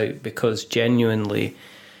goes out, because genuinely,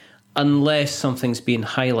 unless something's being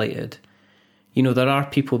highlighted, you know, there are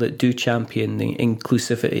people that do champion the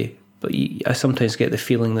inclusivity, but I sometimes get the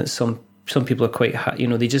feeling that some people are quite, you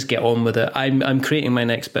know, they just get on with it. I'm creating my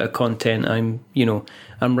next bit of content. I'm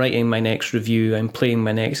writing my next review. I'm playing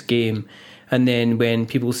my next game. And then when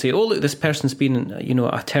people say, "Oh, look, this person's been, you know,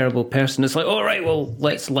 a terrible person," it's like, "All right, well,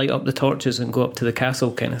 let's light up the torches and go up to the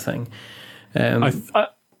castle," kind of thing. Yeah,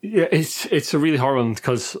 it's a really hard one,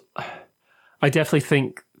 because I definitely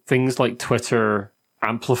think things like Twitter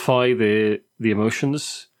amplify the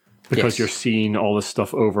emotions, because you're seeing all this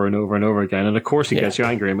stuff over and over and over again, and of course it gets you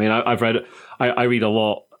angry. I mean, I read a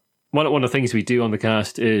lot. One of the things we do on the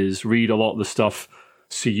cast is read a lot of the stuff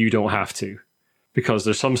so you don't have to. Because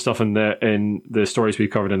there's some stuff in the stories we've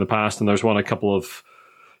covered in the past, and there's one a couple of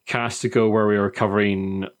casts ago where we were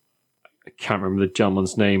covering, I can't remember the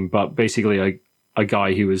gentleman's name, but basically a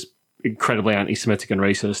guy who was incredibly anti-Semitic and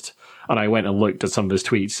racist, and I went and looked at some of his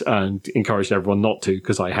tweets and encouraged everyone not to,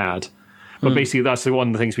 because I had. But basically that's one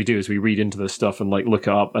of the things we do, is we read into this stuff and like look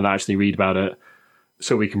it up and actually read about it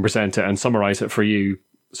so we can present it and summarize it for you,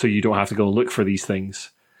 so you don't have to go and look for these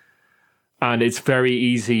things. And it's very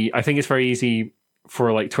easy. I think it's very easy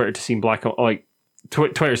for like Twitter to seem black, like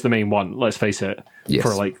Twitter's the main one, let's face it,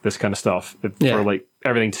 for like this kind of stuff, for like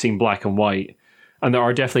everything to seem black and white. And there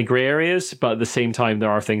are definitely grey areas, but at the same time,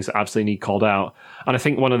 there are things that absolutely need called out. And I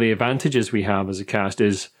think one of the advantages we have as a cast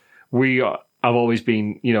is I've always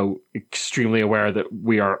been, you know, extremely aware that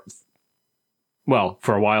we are, well,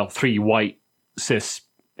 for a while, 3 white cis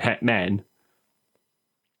het men,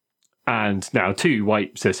 and now 2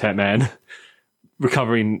 white cis het men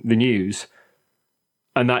recovering the news.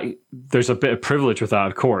 And that there's a bit of privilege with that,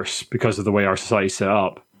 of course, because of the way our society's set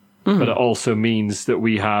up. But it also means that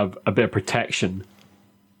we have a bit of protection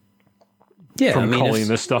from calling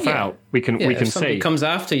this stuff out. We can if say, somebody comes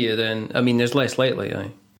after you, then, I mean, there's less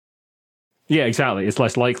likely. Yeah, exactly. It's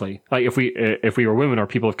less likely. Like if we were women or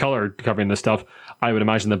people of color covering this stuff, I would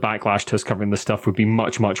imagine the backlash to us covering this stuff would be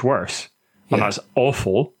much, much worse. And that's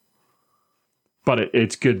awful. But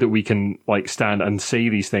it's good that we can like stand and say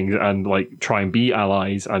these things and like try and be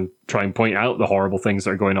allies and try and point out the horrible things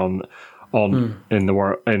that are going on in the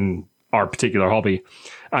world, in our particular hobby.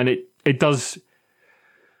 And it does,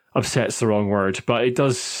 upset's the wrong word, but it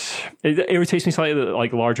irritates me slightly that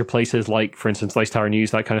like larger places, like for instance Dice Tower News,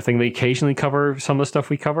 that kind of thing, they occasionally cover some of the stuff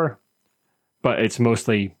we cover, but it's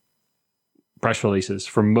mostly press releases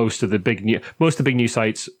for most of the big news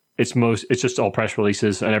sites. It's just all press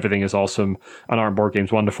releases and everything is awesome and Aren't Board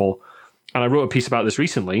Games wonderful. And I wrote a piece about this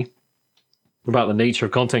recently, about the nature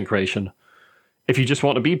of content creation. If you just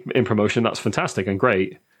want to be in promotion, that's fantastic and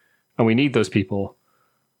great. And we need those people.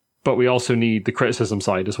 But we also need the criticism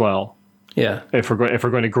side as well. Yeah. If we're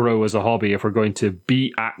going to grow as a hobby, if we're going to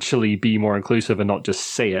actually be more inclusive and not just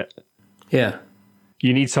say it. Yeah.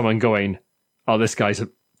 You need someone going, "Oh, this guy's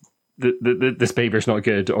this behavior's not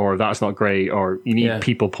good," or "That's not great," or you need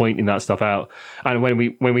people pointing that stuff out. And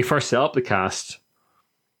when we first set up the cast,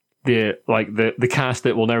 the cast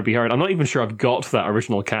that will never be heard, I'm not even sure I've got that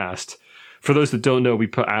original cast. For those that don't know, we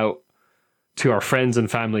put out to our friends and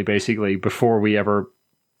family basically before we ever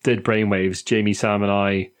did Brainwaves. Jamie, Sam, and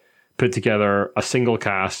I put together a single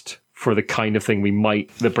cast for the kind of thing the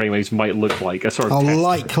Brainwaves might look like. A sort of I'll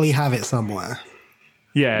likely have it somewhere.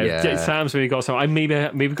 Yeah, Sam's maybe got some. I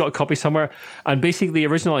maybe got a copy somewhere. And basically, the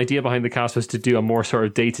original idea behind the cast was to do a more sort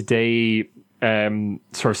of day-to-day,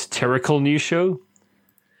 sort of satirical news show.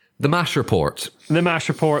 The MASH report,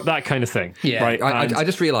 that kind of thing. Yeah, right. I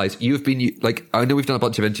just realised you've been like, I know we've done a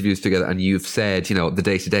bunch of interviews together, and you've said, you know, the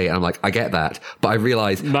day-to-day, and I'm like, I get that, but I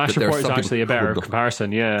realised MASH report is actually a better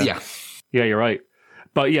comparison. Yeah, you're right.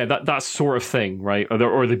 But yeah, that sort of thing, right?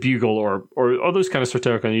 Or the Bugle, or those kind of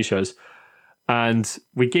satirical news shows. And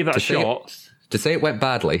we gave that a shot. To say it went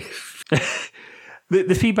badly.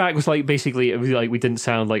 The feedback was like, basically, it was like we didn't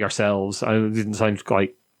sound like ourselves. And it didn't sound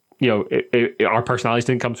like, you know, our personalities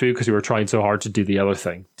didn't come through because we were trying so hard to do the other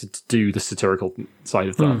thing, to do the satirical side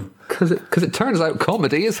of that. Because it turns out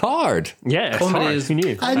comedy is hard. Yeah, it's hard. Who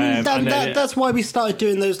knew? And that's why we started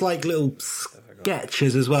doing those like little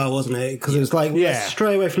sketches as well, wasn't it? Because it was like, Yeah. let's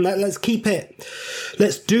stray away from that. Let's keep it.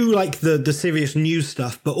 Let's do like the serious news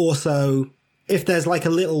stuff, but also if there's like a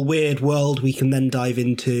little weird world we can then dive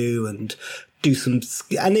into and do some.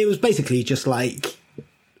 And it was basically just like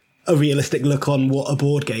a realistic look on what a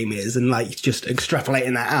board game is and like just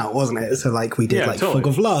extrapolating that out, wasn't it? So like we did totally. Fog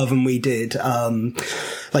of Love and we did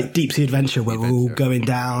like Deep Sea Adventure where we're all going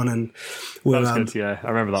down and we're That was good, yeah. I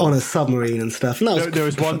remember that on one. a submarine and stuff. And that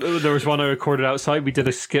was There was one I recorded outside. We did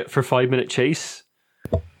a skit for 5 Minute Chase.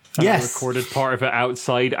 And yes. I recorded part of it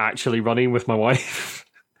outside, actually running with my wife.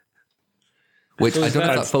 Which So I is don't know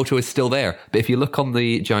if that- that photo is still there, but if you look on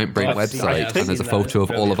the Giant Brain I've seen- website I've and there's a seen photo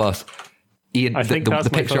that. of all of us, Ian, I think the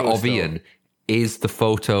that's my picture photo of still. Ian is the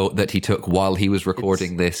photo that he took while he was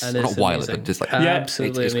recording this. And Not it's while, amazing. but just like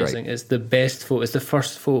Absolutely it's great. amazing. It's the best photo. It's the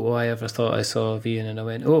first photo I ever thought I saw of Ian, and I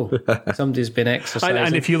went, "Oh, somebody's been exercising."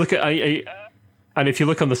 And if you look at and if you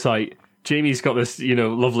look on the site, Jamie's got this,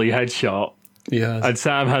 lovely headshot. yeah, And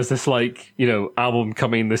Sam has this album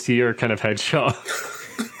coming this year kind of headshot.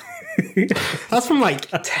 That's from like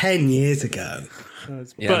 10 years ago.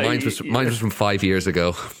 Yeah, But- mine was from 5 years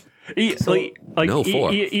ago. No,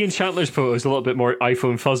 4. Ian Chandler's photo is a little bit more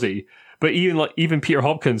iPhone fuzzy, but even Peter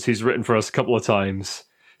Hopkins, who's written for us a couple of times,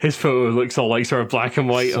 his photo looks all like sort of black and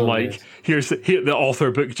white, So and like here's the author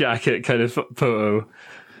book jacket kind of photo,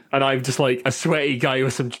 and I'm just like a sweaty guy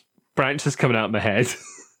with some branches coming out of my head.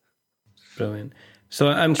 brilliant. So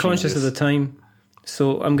I'm conscious of the time,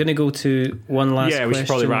 so I'm going to go to one last. Yeah, we should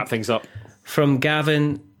probably question wrap things up. from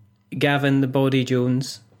Gavin the Body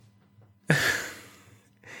Jones.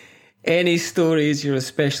 Any stories you're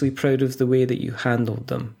especially proud of the way that you handled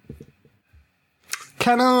them?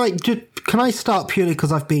 Can I start purely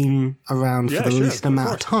because I've been around for Yeah, the sure, least of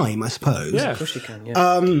amount of time, I suppose. Yeah, Of course you can.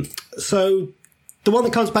 Yeah. So the one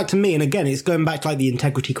that comes back to me, and again, it's going back to like the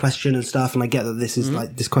integrity question and stuff, and I get that this is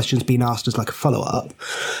like this question's been asked as like a follow up,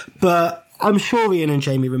 but I'm sure Ian and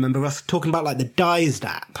Jamie remember us talking about like the Dized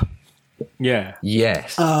app. yeah.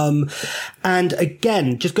 Yes. And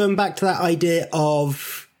again, just going back to that idea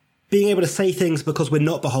of being able to say things because we're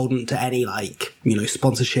not beholden to any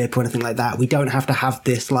sponsorship or anything like that. We don't have to have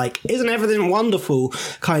this isn't everything wonderful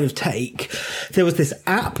kind of take. There was this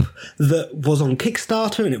app that was on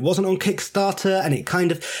Kickstarter and it wasn't on Kickstarter, and it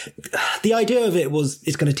kind of, the idea of it was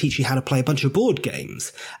it's going to teach you how to play a bunch of board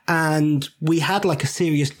games. And we had a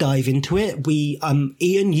serious dive into it.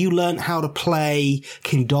 Ian, you learned how to play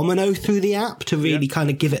King Domino through the app to really kind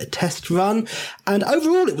of give it a test run. And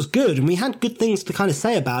overall it was good, and we had good things to kind of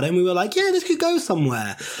say about it. And we were like, yeah, this could go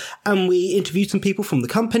somewhere. And we interviewed some people from the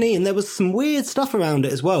company, and there was some weird stuff around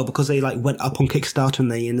it as well, because they went up on Kickstarter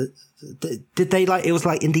and it was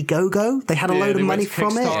like Indiegogo. They had a load of money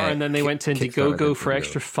from it. And then they went to Kickstarter, Indiegogo for Indiegogo.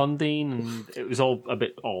 extra funding, and it was all a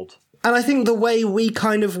bit odd. And I think the way we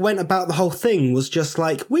kind of went about the whole thing was just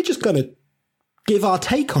we're just going to give our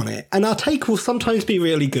take on it. And our take will sometimes be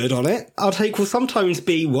really good on it. Our take will sometimes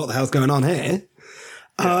be, what the hell's going on here?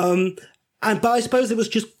 But I suppose it was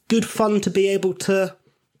just good fun to be able to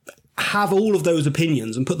have all of those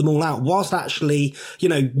opinions and put them all out whilst actually,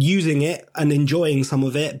 using it and enjoying some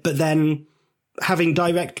of it, but then having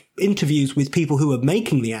direct interviews with people who are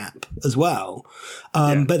making the app as well.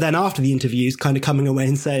 But then after the interviews kind of coming away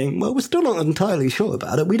and saying, well, we're still not entirely sure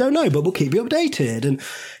about it. We don't know, but we'll keep you updated. And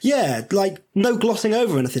no glossing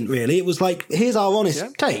over anything really. It was here's our honest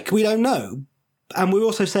take. We don't know. And we're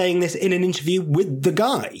also saying this in an interview with the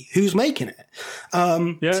guy who's making it.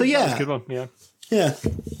 That was a good one. Yeah. Yeah.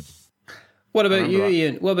 What about you,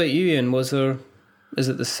 Ian? Is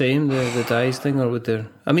it the same, the dice thing, or would there?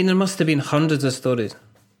 I mean, there must have been hundreds of stories.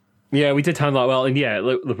 Yeah, we did handle that well. And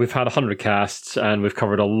look, we've had 100 casts, and we've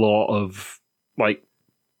covered a lot of,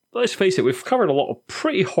 let's face it, we've covered a lot of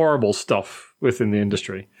pretty horrible stuff within the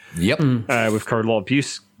industry. Yep. We've covered a lot of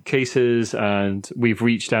abuse cases, and we've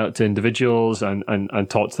reached out to individuals and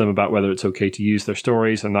talked to them about whether it's okay to use their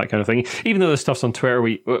stories and that kind of thing. Even though the stuff's on Twitter,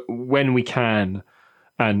 when we can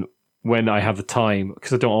and when I have the time,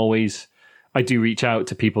 because I do reach out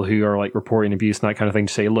to people who are reporting abuse and that kind of thing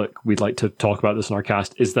to say, look, we'd like to talk about this in our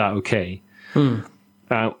cast. Is that okay?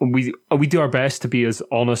 We do our best to be as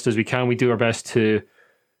honest as we can. We do our best to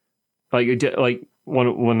one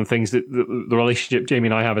of the things that the relationship Jamie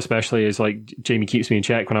and I have especially is Jamie keeps me in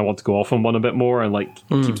check when I want to go off on one a bit more, and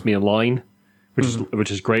keeps me in line,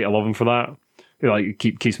 which is great. I love him for that.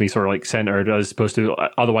 Keeps me sort of centered, as opposed to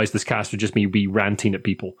otherwise this cast would just be ranting at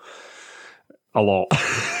people a lot.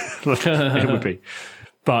 It would be,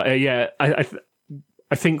 but I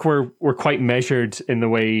think we're quite measured in the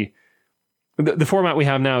way the format we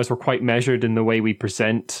have now is we're quite measured in the way we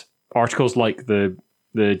present articles like the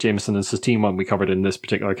the Jameson and Satine one we covered in this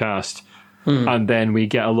particular cast. And then we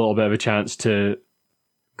get a little bit of a chance to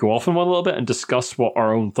go off on one a little bit and discuss what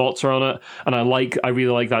our own thoughts are on it. And I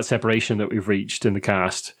really like that separation that we've reached in the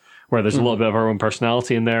cast, where there's a little bit of our own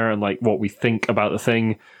personality in there and like what we think about the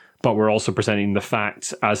thing, but we're also presenting the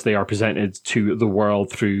facts as they are presented to the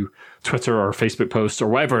world through Twitter or Facebook posts or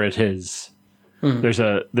whatever it is. There's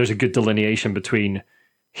a good delineation between,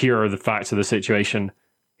 here are the facts of the situation,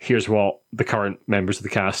 here's what the current members of the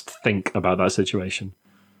cast think about that situation.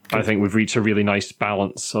 I think we've reached a really nice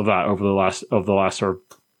balance of that over the last sort of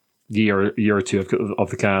year or two of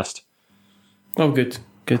the cast. Oh, good.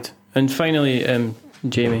 And finally,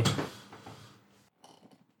 Jamie.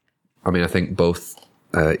 I mean, I think both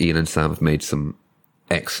Ian and Sam have made some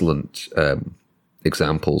excellent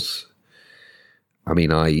examples. I mean,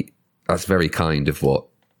 that's very kind of for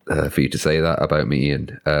you to say that about me,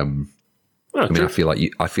 Ian. I mean, I feel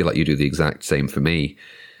like you do the exact same for me.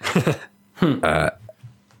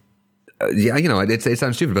 Yeah, you know, it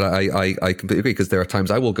sounds stupid, but I completely agree, because there are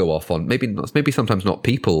times I will go off on maybe sometimes not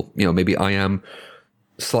people. You know, maybe I am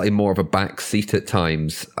slightly more of a back seat at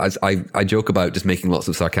times, as I joke about just making lots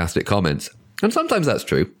of sarcastic comments, and sometimes that's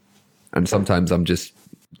true, and sometimes I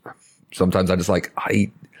just like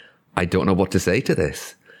I don't know what to say to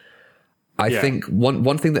this. I think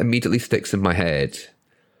one thing that immediately sticks in my head,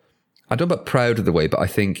 I don't know about proud of the way, but I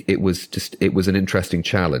think it was an interesting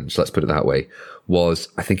challenge. Let's put it that way.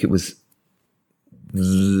 I think it was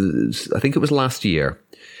last year,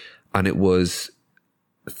 and it was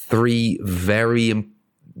 3 very,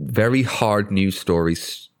 very hard news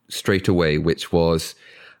stories straight away, which was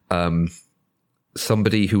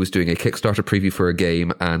somebody who was doing a Kickstarter preview for a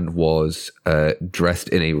game and was dressed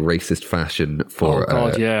in a racist fashion for an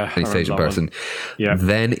East Asian person. Yeah.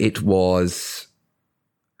 Then it was,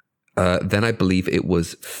 then I believe it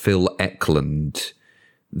was Phil Eklund,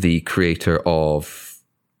 the creator of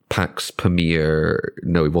Pax Pamir.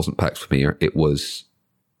 No, it wasn't Pax Pamir. It was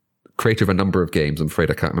creator of a number of games. I'm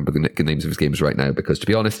afraid I can't remember the names of his games right now, because to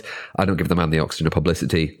be honest, I don't give the man the oxygen of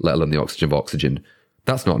publicity, let alone the oxygen of oxygen.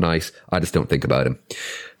 That's not nice. I just don't think about him.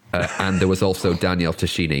 And there was also Danielle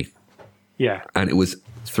Tashini. Yeah. And it was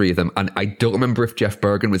 3 of them. And I don't remember if Jeff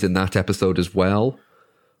Bergen was in that episode as well.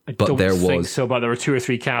 I don't think so, but there were 2 or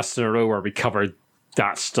 3 casts in a row where we covered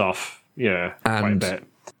that stuff. Yeah, quite a bit.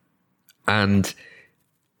 And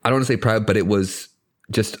I don't want to say proud, but it was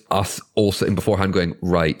just us all sitting beforehand going,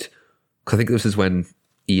 right, because I think this is when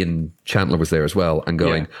Ian Chandler was there as well, and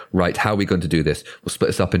going, right, how are we going to do this? We'll split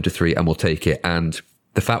this up into 3 and we'll take it. And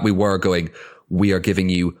the fact we were going, we are giving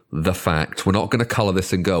you the fact. We're not going to colour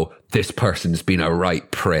this and go, this person's been a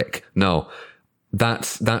right prick. No,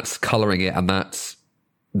 that's colouring it, and that's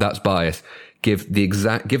bias. Give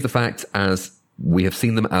the facts as we have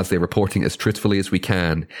seen them, as they're reporting as truthfully as we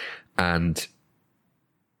can. And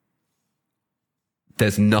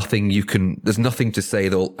there's nothing to say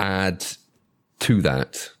that'll add to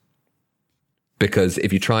that. Because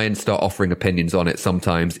if you try and start offering opinions on it,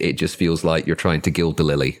 sometimes it just feels like you're trying to gild the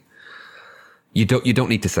lily. You don't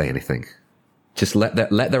need to say anything. Just let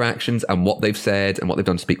their actions and what they've said and what they've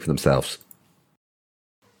done speak for themselves.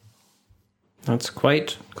 That's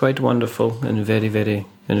quite wonderful and very, very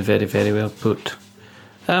well put.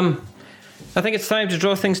 I think it's time to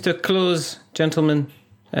draw things to a close, gentlemen.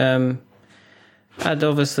 I'd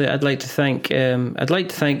like to thank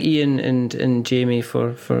Ian and Jamie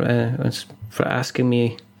for asking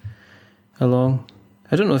me along.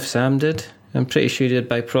 I don't know if Sam did. I'm pretty sure he did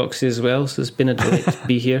by proxy as well. So it's been a delight to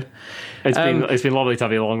be here. It's been lovely to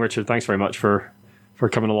have you along, Richard. Thanks very much for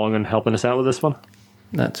coming along and helping us out with this one.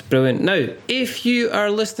 That's brilliant. Now, if you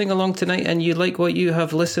are listening along tonight and you like what you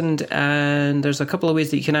have listened, and there's a couple of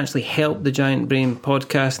ways that you can actually help the Giant Brain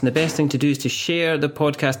podcast, and the best thing to do is to share the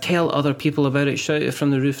podcast, tell other people about it, shout it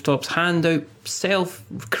from the rooftops, hand out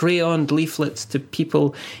self-crayoned leaflets to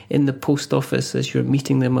people in the post office as you're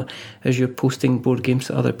meeting them, as you're posting board games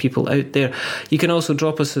to other people out there. You can also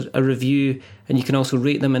drop us a review, and you can also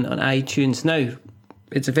rate them on iTunes. Now,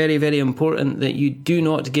 it's very, very important that you do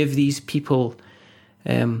not give these people...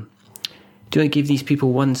 do not give these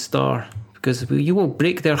people 1 star, because you will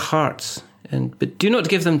break their hearts. But do not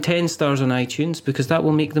give them 10 stars on iTunes, because that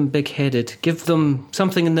will make them big-headed. Give them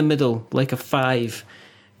something in the middle, like a 5,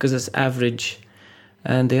 because it's average,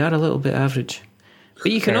 and they are a little bit average.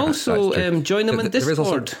 But you can also join them in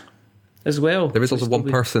Discord as well. There is also one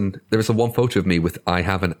person. There is one photo of me with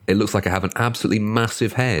it looks like I have an absolutely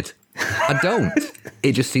massive head. I don't.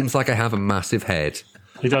 It just seems like I have a massive head.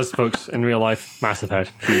 He does, folks, in real life. Massive head.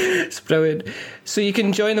 It's brilliant. So you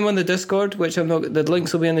can join them on the Discord, which the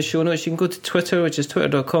links will be in the show notes. You can go to Twitter, which is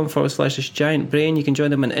twitter.com/giantbrain. You can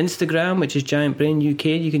join them on Instagram, which is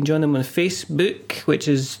giantbrainuk. You can join them on Facebook, which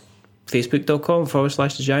is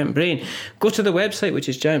facebook.com/giantbrain. Go to the website, which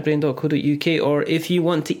is giantbrain.co.uk, or if you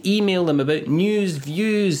want to email them about news,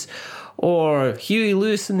 views, or Huey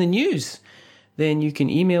Lewis in the news, then you can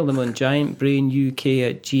email them on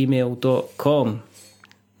giantbrainuk@gmail.com.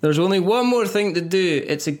 There's only one more thing to do.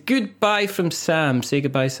 It's a goodbye from Sam. Say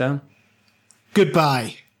goodbye, Sam.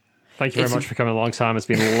 Goodbye. Thank you very much for coming along, Sam. It's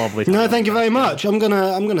been lovely. No, thank you very much. I'm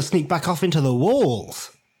gonna sneak back off into the walls.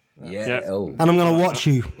 Yeah. Yep. Oh. And I'm gonna watch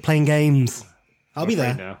you playing games. I'll be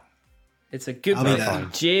there. Now. It's a goodbye. there.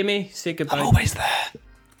 Jamie, say goodbye. I'm always there.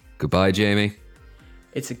 Goodbye, Jamie.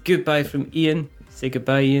 It's a goodbye from Ian. Say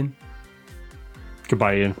goodbye, Ian.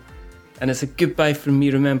 Goodbye, Ian. And it's a goodbye from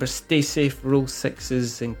me. Remember, stay safe, roll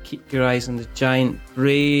sixes, and keep your eyes on the giant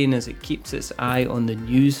brain as it keeps its eye on the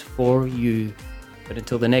news for you. But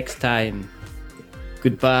until the next time,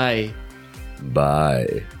 goodbye.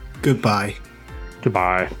 Bye. Goodbye.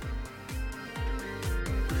 Goodbye.